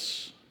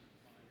metals?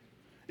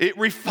 It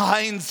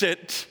refines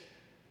it.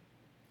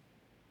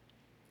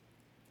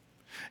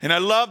 And I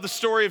love the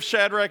story of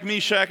Shadrach,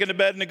 Meshach, and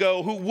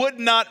Abednego, who would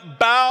not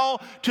bow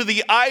to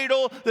the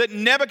idol that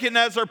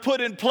Nebuchadnezzar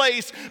put in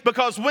place,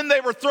 because when they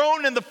were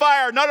thrown in the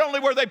fire, not only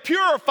were they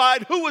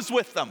purified, who was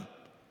with them?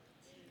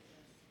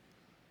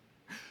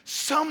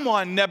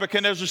 Someone,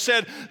 Nebuchadnezzar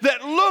said,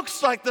 that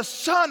looks like the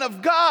Son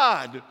of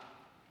God.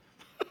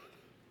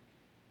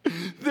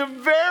 The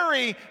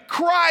very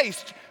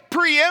Christ,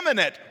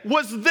 preeminent,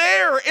 was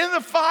there in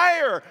the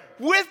fire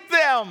with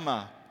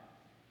them.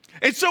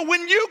 And so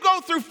when you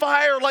go through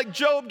fire like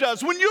Job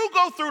does, when you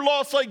go through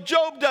loss like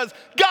Job does,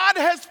 God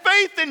has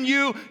faith in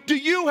you. Do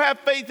you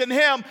have faith in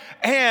him?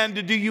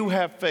 And do you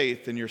have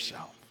faith in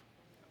yourself?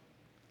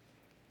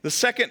 The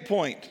second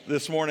point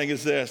this morning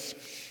is this.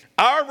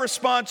 Our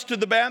response to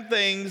the bad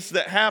things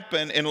that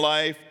happen in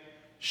life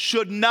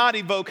should not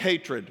evoke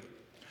hatred.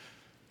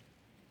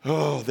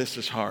 Oh, this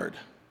is hard.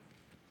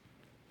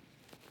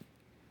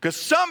 Because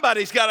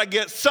somebody's got to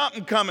get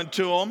something coming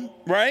to them,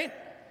 right?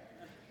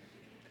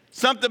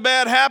 Something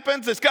bad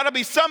happens, it's got to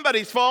be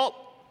somebody's fault.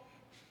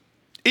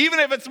 Even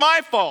if it's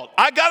my fault,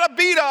 I got to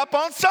beat up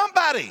on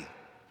somebody.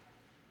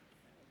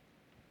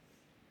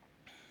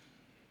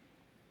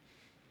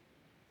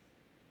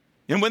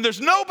 And when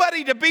there's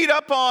nobody to beat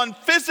up on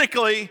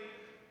physically,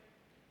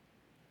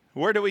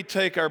 where do we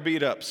take our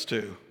beat ups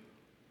to?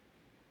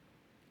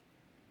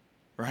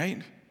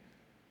 Right?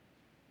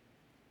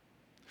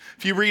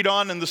 If you read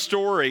on in the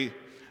story,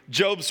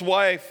 Job's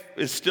wife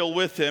is still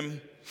with him.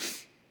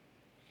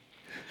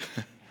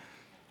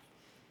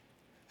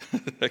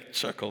 I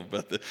chuckled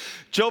about this.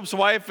 Job's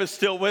wife is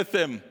still with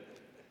him.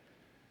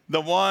 The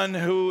one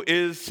who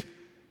is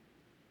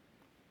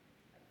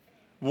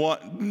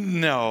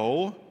one,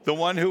 no, the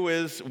one who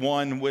is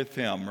one with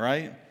him,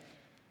 right?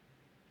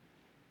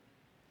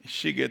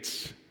 She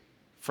gets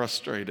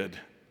frustrated.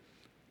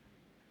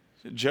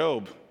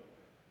 Job,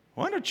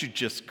 why don't you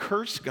just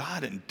curse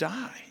God and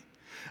die?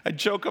 I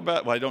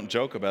don't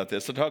joke about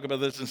this. I talk about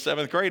this in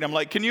 7th grade. I'm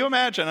like, can you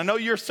imagine? I know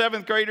you're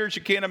 7th graders.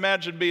 You can't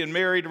imagine being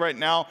married right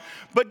now.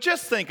 But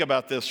just think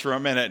about this for a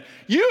minute.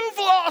 You've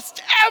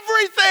lost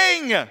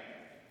everything.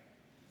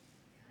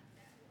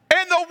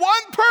 And the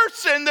one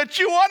person that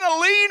you want to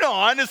lean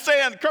on is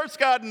saying, curse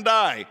God and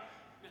die.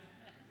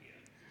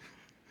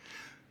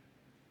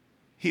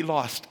 He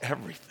lost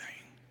everything.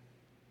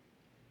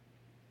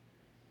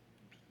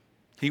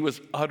 He was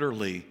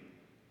utterly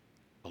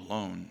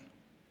alone.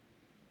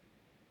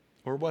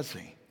 Or was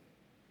he?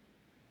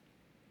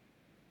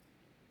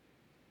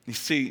 You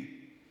see,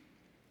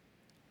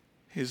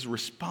 his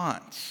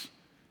response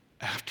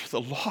after the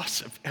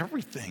loss of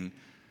everything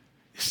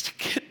is to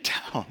get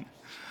down,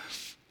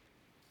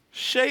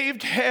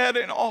 shaved head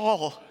and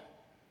all,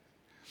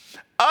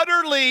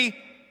 utterly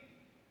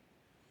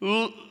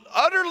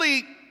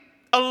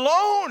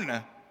alone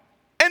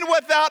and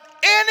without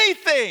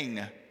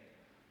anything.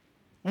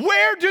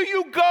 Where do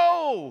you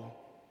go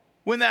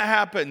when that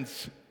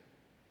happens?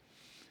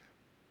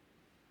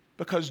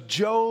 Because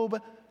Job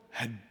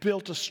had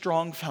built a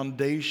strong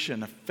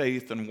foundation of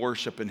faith and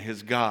worship in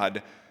his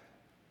God,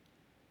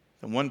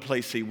 the one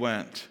place he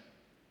went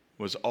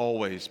was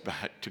always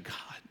back to God.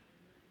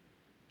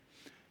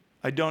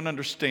 I don't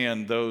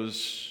understand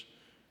those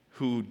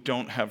who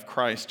don't have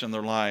Christ in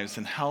their lives,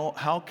 and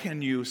how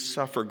can you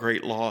suffer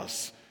great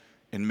loss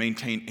and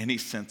maintain any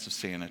sense of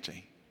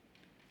sanity,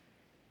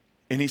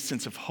 any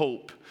sense of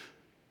hope,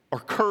 or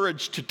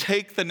courage to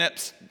take the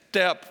next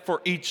step for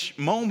each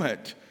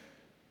moment,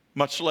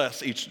 much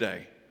less each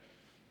day?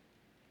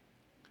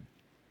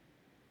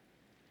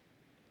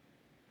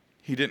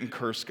 He didn't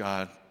curse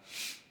God.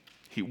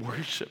 He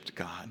worshiped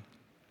God,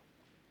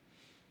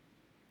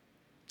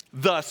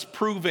 thus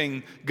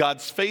proving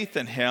God's faith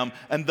in him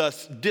and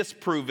thus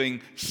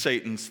disproving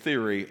Satan's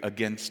theory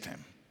against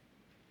him.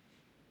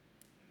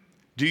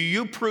 Do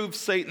you prove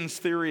Satan's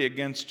theory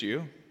against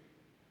you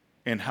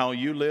in how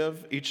you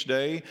live each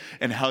day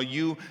and how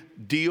you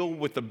deal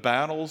with the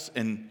battles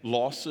and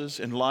losses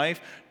in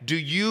life? Do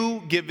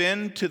you give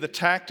in to the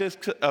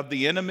tactics of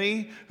the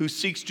enemy who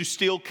seeks to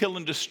steal, kill,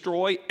 and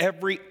destroy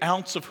every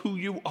ounce of who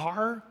you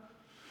are?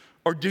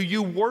 Or do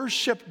you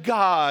worship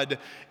God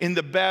in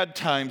the bad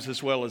times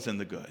as well as in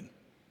the good?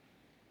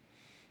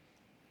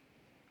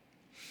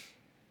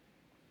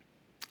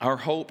 Our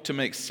hope to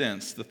make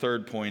sense, the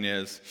third point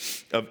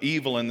is, of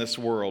evil in this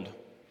world,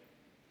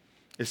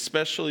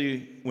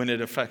 especially when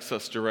it affects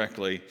us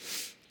directly,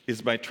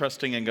 is by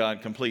trusting in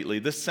God completely.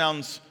 This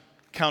sounds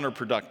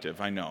counterproductive,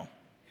 I know.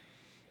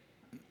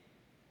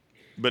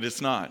 But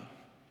it's not.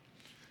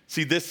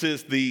 See, this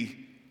is the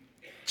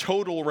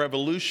total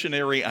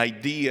revolutionary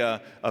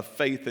idea of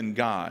faith in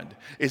God,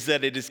 is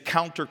that it is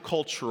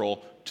countercultural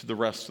to the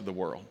rest of the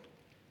world.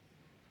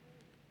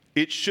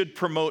 It should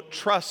promote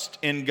trust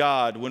in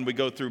God when we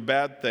go through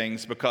bad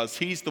things, because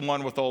he's the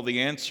one with all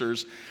the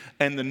answers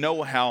and the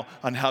know-how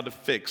on how to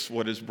fix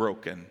what is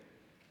broken.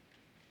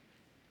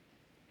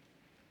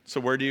 So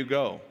where do you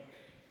go?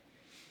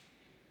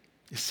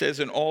 It says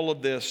in all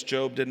of this,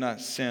 Job did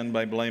not sin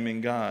by blaming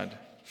God.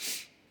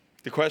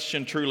 The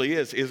question truly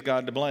is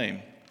God to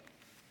blame?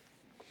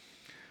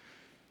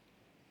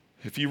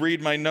 If you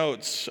read my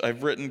notes,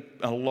 I've written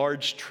a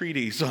large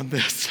treatise on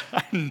this.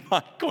 I'm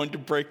not going to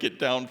break it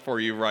down for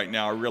you right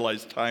now. I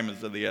realize time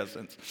is of the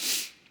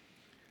essence.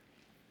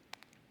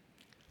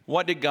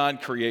 What did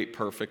God create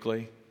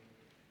perfectly?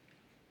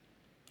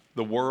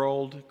 The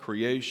world,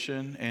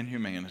 creation, and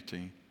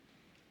humanity.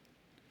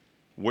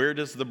 Where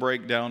does the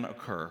breakdown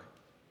occur?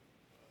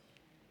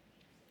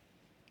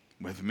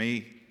 With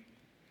me.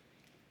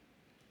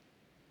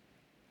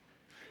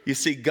 You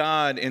see,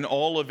 God, in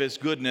all of his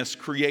goodness,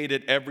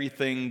 created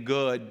everything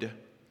good.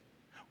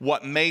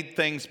 What made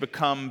things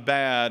become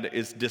bad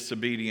is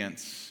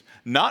disobedience.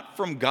 Not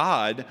from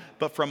God,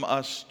 but from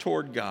us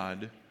toward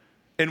God.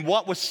 And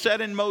what was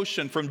set in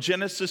motion from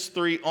Genesis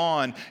 3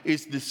 on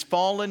is this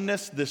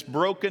fallenness, this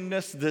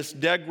brokenness, this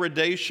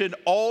degradation,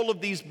 all of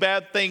these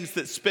bad things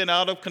that spin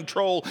out of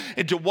control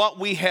into what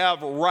we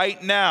have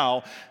right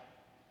now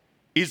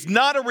is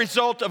not a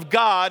result of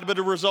God, but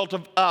a result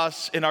of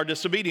us in our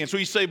disobedience. So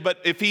you say, but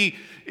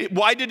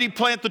why did he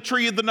plant the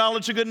tree of the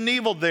knowledge of good and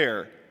evil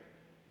there?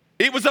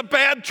 It was a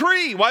bad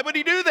tree. Why would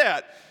he do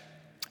that?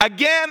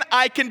 Again,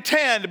 I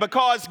contend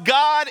because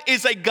God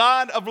is a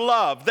God of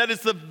love. That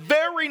is the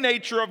very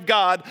nature of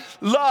God.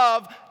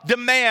 Love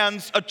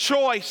demands a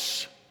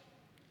choice.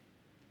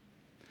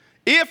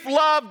 If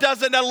love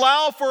doesn't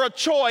allow for a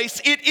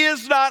choice, it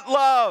is not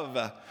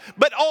love.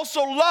 But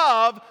also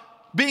love,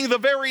 being the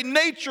very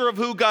nature of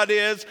who God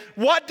is,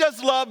 what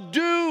does love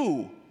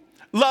do?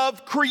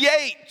 Love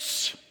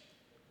creates.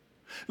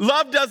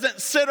 Love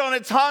doesn't sit on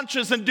its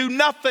haunches and do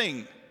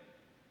nothing.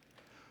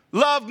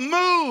 Love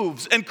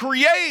moves and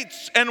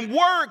creates and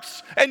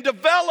works and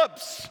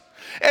develops.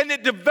 And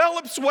it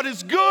develops what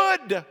is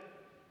good.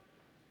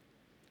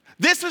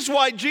 This is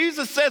why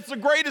Jesus says the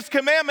greatest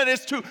commandment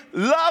is to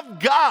love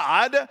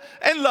God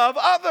and love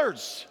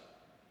others.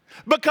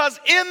 Because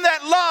in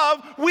that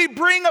love, we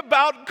bring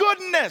about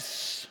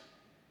goodness.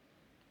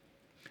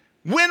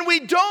 When we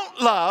don't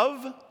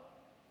love,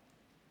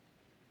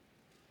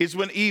 is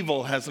when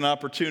evil has an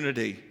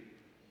opportunity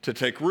to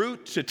take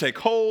root, to take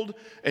hold,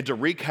 and to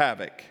wreak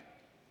havoc.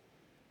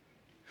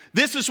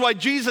 This is why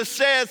Jesus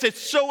says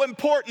it's so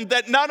important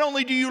that not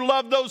only do you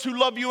love those who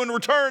love you in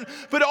return,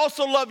 but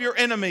also love your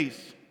enemies.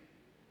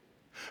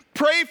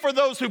 Pray for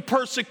those who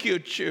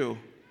persecute you.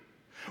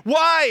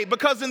 Why?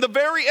 Because in the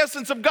very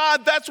essence of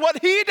God, that's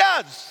what he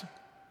does.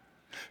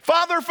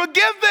 Father,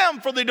 forgive them,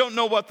 for they don't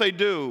know what they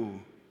do.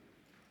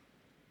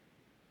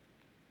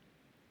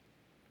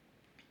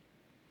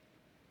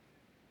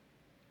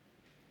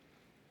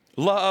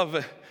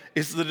 Love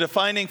is the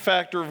defining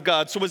factor of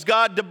God. So is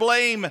God to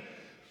blame?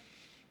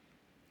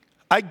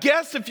 I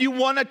guess if you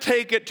want to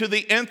take it to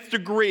the nth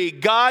degree,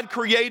 God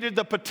created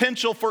the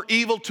potential for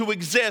evil to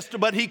exist,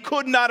 but he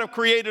could not have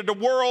created a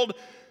world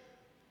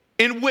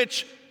in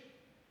which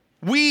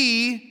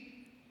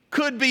we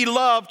could be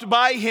loved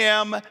by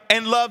him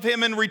and love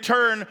him in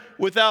return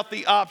without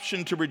the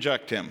option to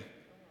reject him.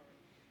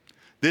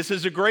 This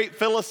is a great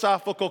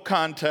philosophical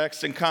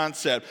context and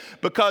concept,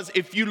 because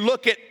if you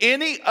look at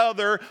any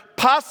other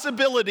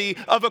possibility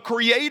of a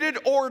created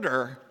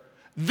order,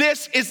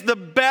 this is the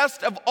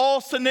best of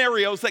all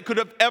scenarios that could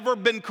have ever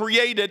been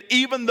created,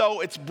 even though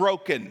it's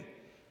broken.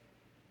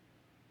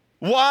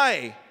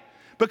 Why?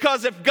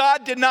 Because if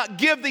God did not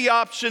give the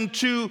option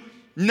to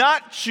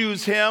not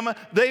choose him,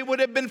 they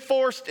would have been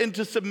forced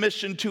into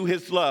submission to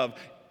his love.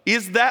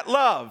 Is that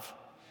love?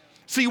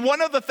 See,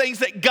 one of the things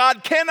that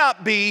God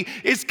cannot be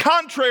is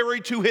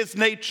contrary to his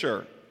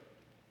nature.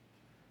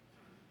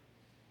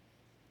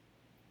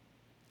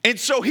 And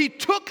so he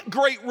took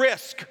great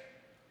risk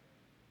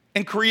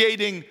in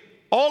creating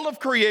all of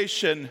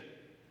creation,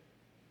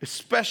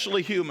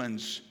 especially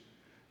humans,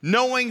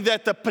 knowing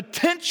that the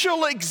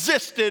potential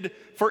existed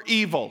for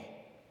evil.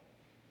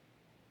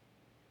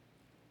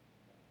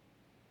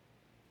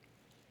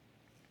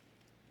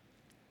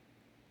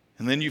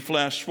 And then you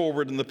flash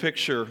forward in the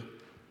picture,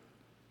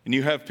 and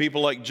you have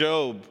people like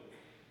Job,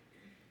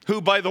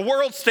 who by the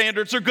world's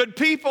standards are good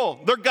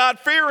people. They're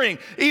God-fearing.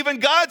 Even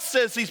God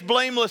says he's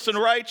blameless and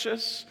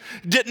righteous.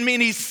 Didn't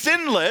mean he's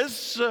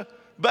sinless,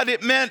 but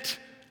it meant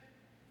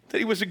that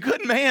he was a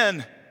good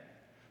man.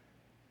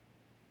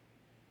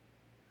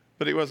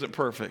 But he wasn't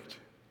perfect,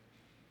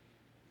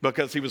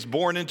 because he was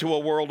born into a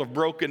world of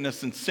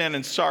brokenness and sin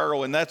and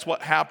sorrow. And that's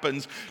what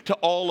happens to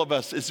all of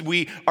us, is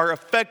we are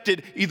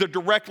affected either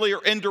directly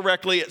or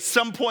indirectly at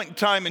some point in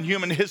time in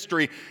human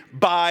history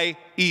by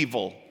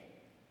evil.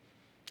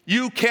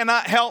 You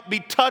cannot help be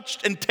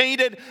touched and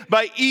tainted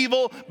by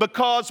evil,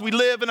 because we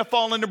live in a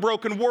fallen and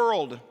broken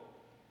world.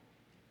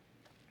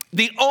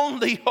 The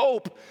only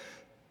hope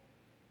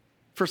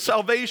for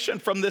salvation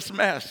from this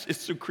mess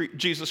is through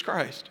Jesus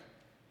Christ.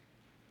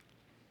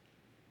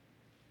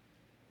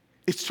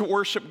 It's to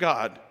worship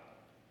God.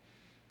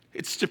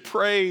 It's to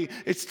pray.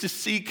 It's to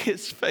seek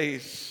his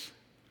face.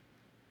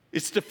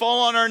 It's to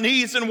fall on our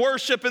knees and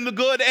worship in the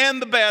good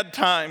and the bad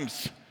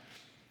times.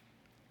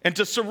 And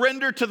to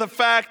surrender to the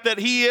fact that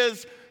he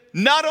is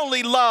not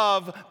only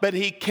love, but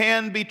he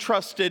can be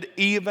trusted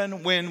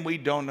even when we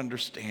don't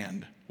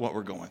understand what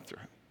we're going through.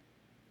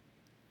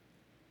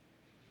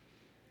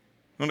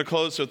 I'm going to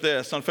close with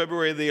this. On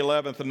February the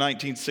 11th of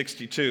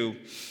 1962,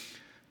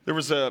 there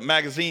was a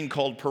magazine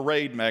called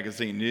Parade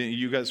Magazine.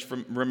 You guys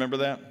remember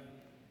that?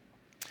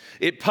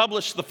 It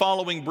published the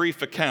following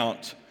brief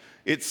account.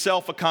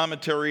 Itself a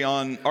commentary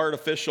on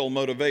artificial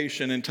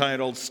motivation,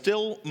 entitled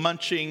 "Still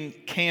Munching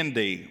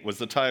Candy" was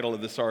the title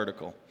of this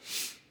article.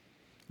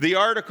 The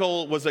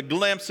article was a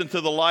glimpse into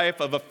the life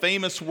of a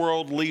famous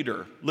world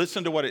leader.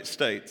 Listen to what it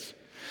states.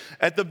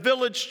 At the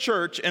village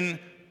church in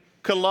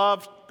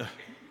Kolonovka,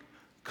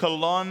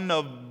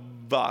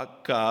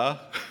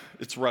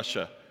 it's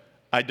Russia.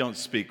 I don't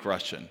speak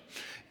Russian.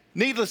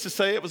 Needless to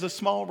say, it was a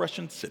small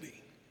Russian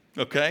city,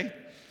 okay?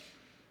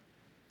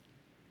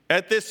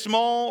 At this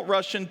small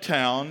Russian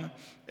town,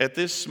 at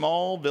this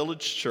small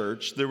village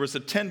church, there was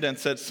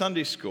attendance at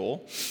Sunday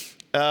school,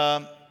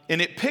 and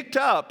it picked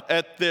up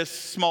at this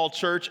small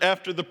church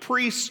after the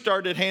priest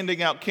started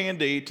handing out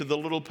candy to the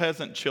little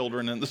peasant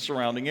children in the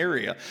surrounding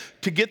area.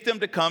 To get them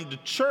to come to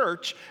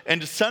church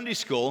and to Sunday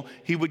school,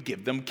 he would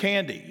give them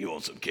candy. You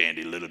want some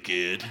candy, little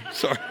kid?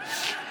 Sorry.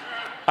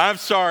 I'm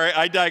sorry,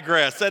 I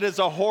digress. That is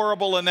a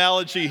horrible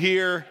analogy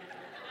here.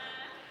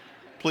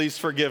 Please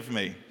forgive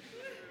me.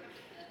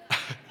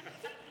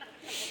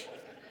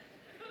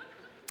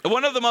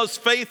 One of the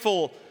most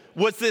faithful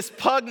was this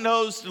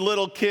pug-nosed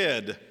little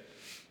kid,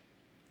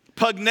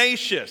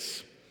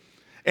 pugnacious.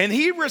 And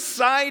he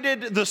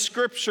recited the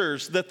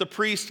scriptures that the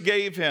priest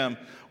gave him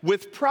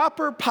with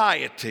proper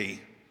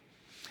piety.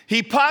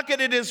 He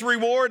pocketed his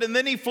reward, and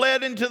then he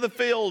fled into the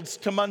fields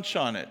to munch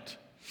on it.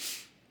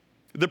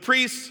 The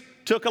priest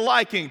took a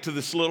liking to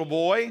this little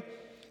boy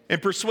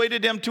and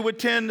persuaded him to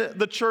attend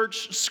the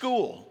church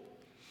school.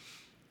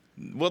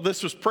 Well,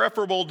 this was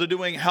preferable to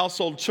doing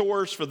household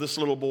chores for this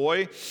little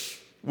boy,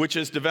 which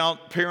his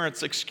devout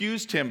parents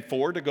excused him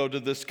for, to go to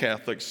this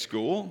Catholic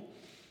school.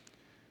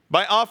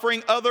 By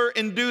offering other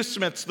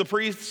inducements, the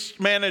priest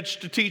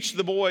managed to teach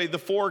the boy the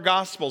 4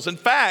 Gospels. In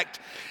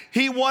fact,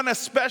 he won a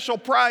special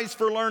prize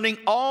for learning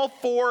all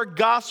 4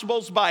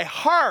 Gospels by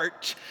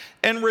heart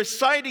and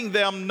reciting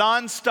them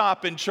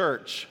nonstop in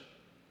church.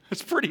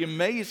 It's pretty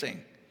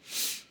amazing.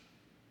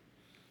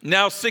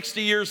 Now,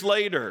 60 years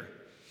later,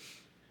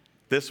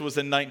 this was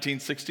in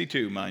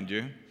 1962, mind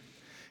you,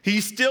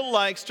 he still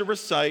likes to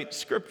recite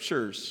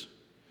scriptures,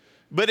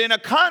 but in a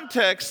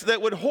context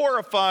that would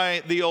horrify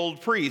the old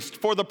priest.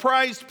 For the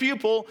prized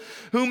pupil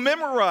who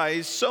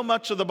memorized so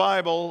much of the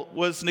Bible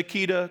was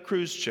Nikita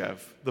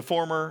Khrushchev, the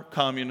former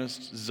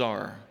communist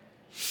czar.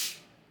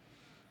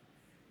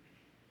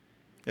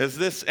 As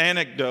this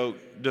anecdote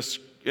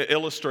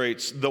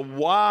illustrates, the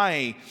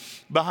why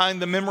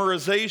behind the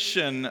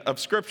memorization of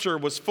Scripture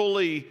was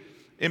fully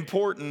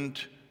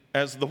important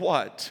as the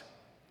what.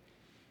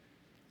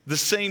 The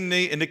same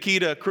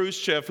Nikita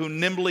Khrushchev, who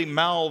nimbly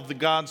mouthed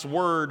God's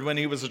word when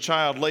he was a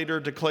child, later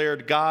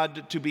declared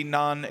God to be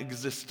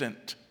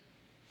non-existent,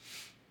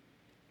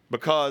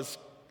 because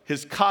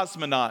His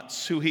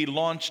cosmonauts, who he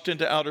launched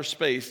into outer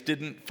space,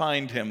 didn't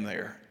find him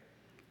there.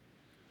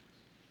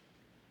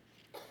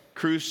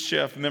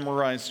 Khrushchev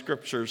memorized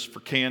scriptures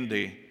for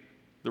candy,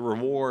 the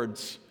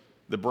rewards,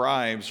 the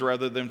bribes,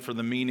 rather than for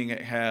the meaning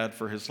it had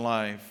for his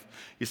life.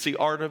 You see,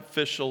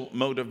 artificial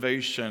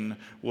motivation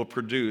will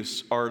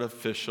produce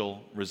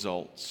artificial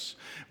results.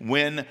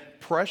 When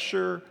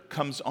pressure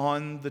comes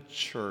on the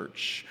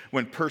church,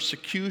 when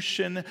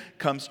persecution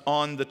comes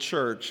on the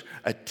church,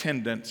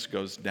 attendance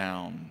goes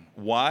down.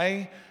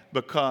 Why?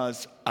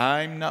 Because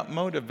I'm not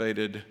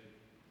motivated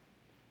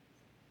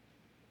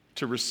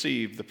to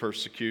receive the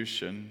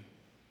persecution.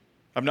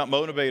 I'm not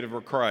motivated for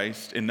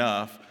Christ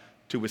enough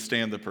to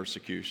withstand the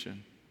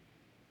persecution.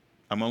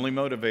 I'm only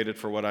motivated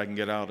for what I can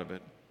get out of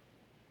it.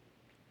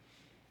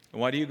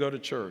 Why do you go to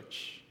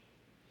church?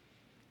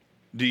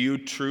 Do you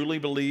truly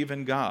believe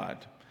in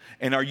God?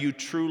 And are you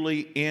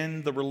truly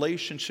in the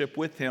relationship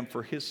with Him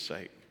for His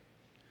sake?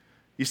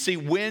 You see,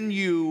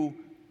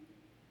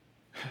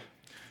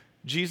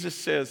 Jesus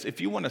says, if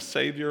you want to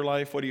save your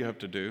life, what do you have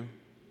to do?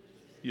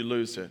 You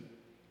lose it.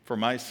 For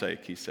my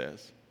sake, He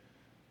says.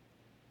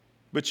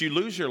 But you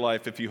lose your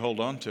life if you hold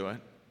on to it.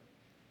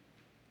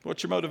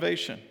 What's your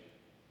motivation?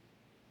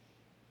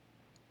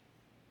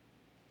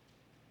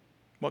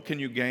 What can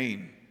you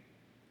gain?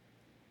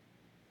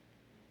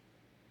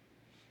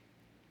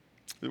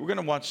 We're going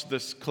to watch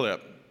this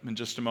clip in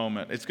just a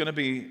moment. It's going to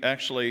be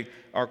actually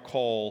our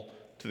call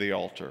to the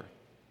altar.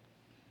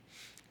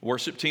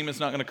 Worship team is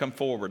not going to come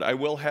forward. I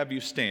will have you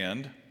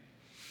stand.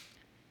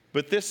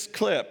 But this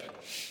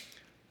clip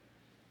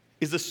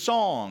is a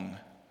song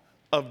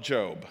of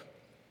Job.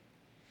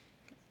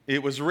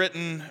 It was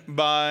written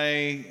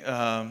by,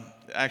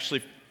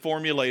 actually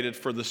formulated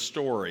for the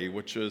story,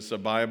 which is a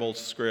Bible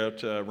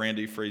script,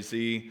 Randy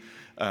Frazee.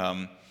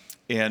 And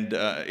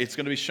it's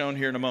going to be shown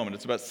here in a moment.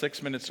 It's about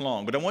 6 minutes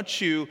long. But I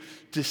want you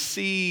to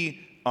see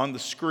on the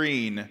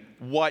screen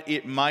what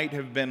it might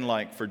have been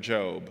like for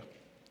Job.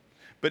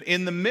 But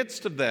in the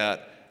midst of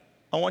that,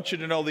 I want you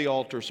to know the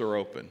altars are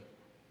open.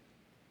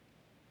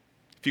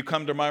 If you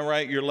come to my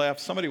right, your left,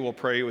 somebody will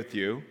pray with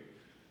you.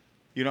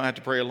 You don't have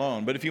to pray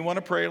alone. But if you want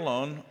to pray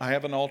alone, I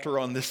have an altar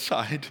on this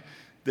side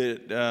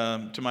that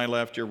to my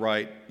left, your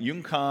right. You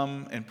can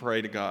come and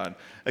pray to God.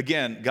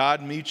 Again,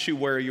 God meets you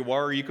where you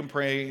are. You can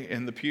pray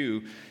in the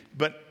pew.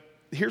 But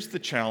here's the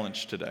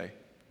challenge today.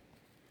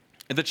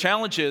 And the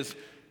challenge is,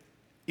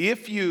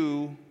 if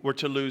you were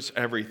to lose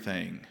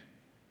everything,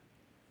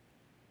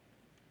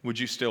 would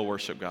you still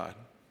worship God?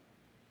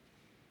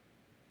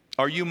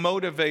 Are you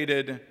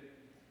motivated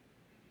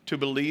to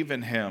believe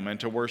in Him and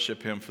to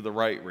worship Him for the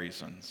right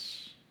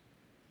reasons?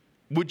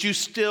 Would you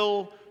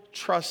still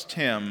trust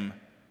Him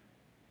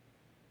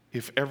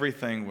if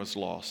everything was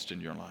lost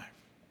in your life,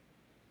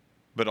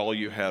 but all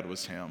you had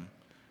was Him?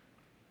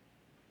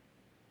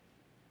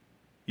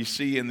 You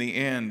see, in the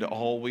end,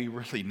 all we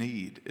really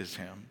need is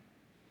Him.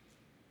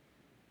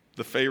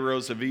 The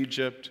pharaohs of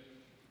Egypt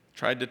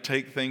tried to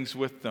take things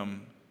with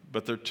them,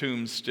 but their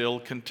tombs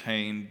still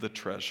contained the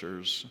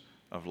treasures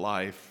of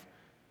life,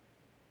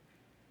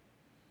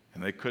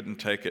 and they couldn't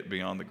take it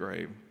beyond the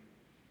grave.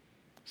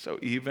 So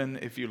even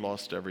if you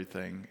lost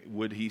everything,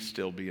 would He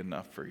still be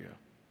enough for you?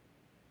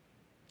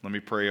 Let me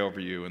pray over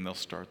you, and they'll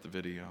start the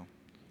video.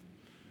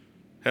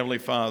 Heavenly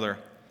Father,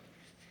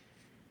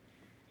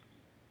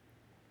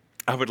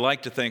 I would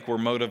like to think we're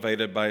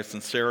motivated by a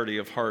sincerity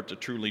of heart to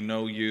truly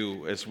know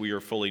You as we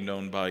are fully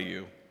known by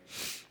You.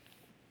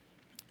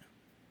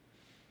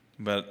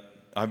 But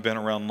I've been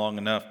around long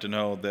enough to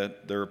know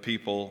that there are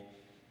people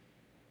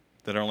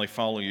that only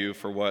follow You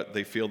for what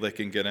they feel they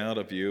can get out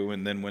of You,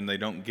 and then when they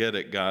don't get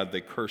it, God,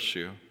 they curse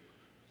You,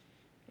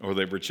 or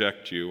they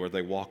reject You, or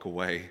they walk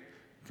away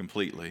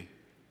completely.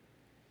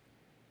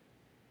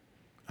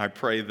 I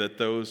pray that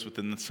those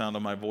within the sound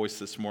of my voice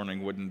this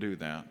morning wouldn't do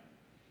that.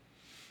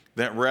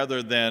 That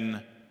rather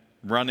than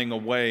running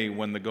away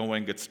when the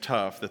going gets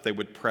tough, that they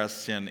would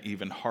press in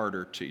even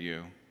harder to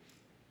You.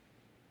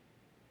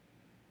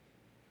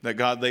 That,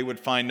 God, they would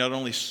find not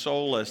only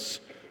solace,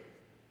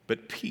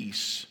 but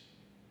peace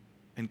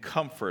and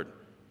comfort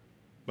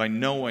by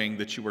knowing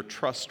that You are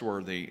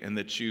trustworthy and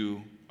that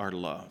You are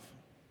love.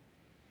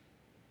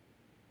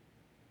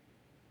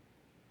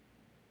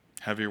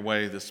 Have Your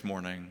way this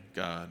morning,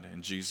 God,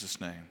 in Jesus'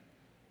 name.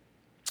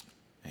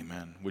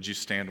 Amen. Would you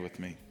stand with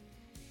me?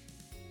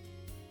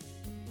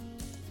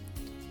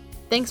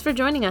 Thanks for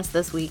joining us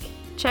this week.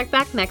 Check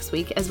back next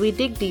week as we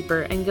dig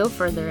deeper and go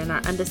further in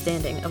our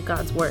understanding of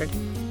God's Word.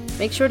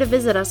 Make sure to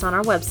visit us on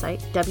our website,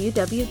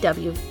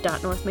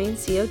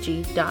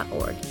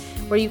 www.northmaincog.org,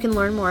 where you can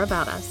learn more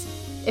about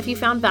us. If you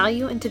found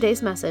value in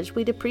today's message,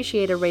 we'd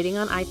appreciate a rating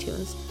on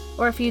iTunes,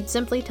 or if you'd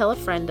simply tell a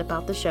friend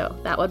about the show,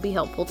 that would be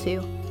helpful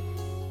too.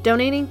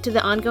 Donating to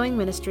the ongoing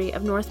ministry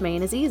of North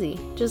Main is easy.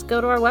 Just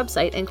go to our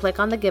website and click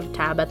on the Give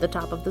tab at the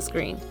top of the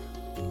screen.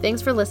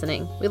 Thanks for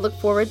listening. We look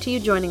forward to you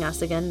joining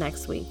us again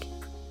next week.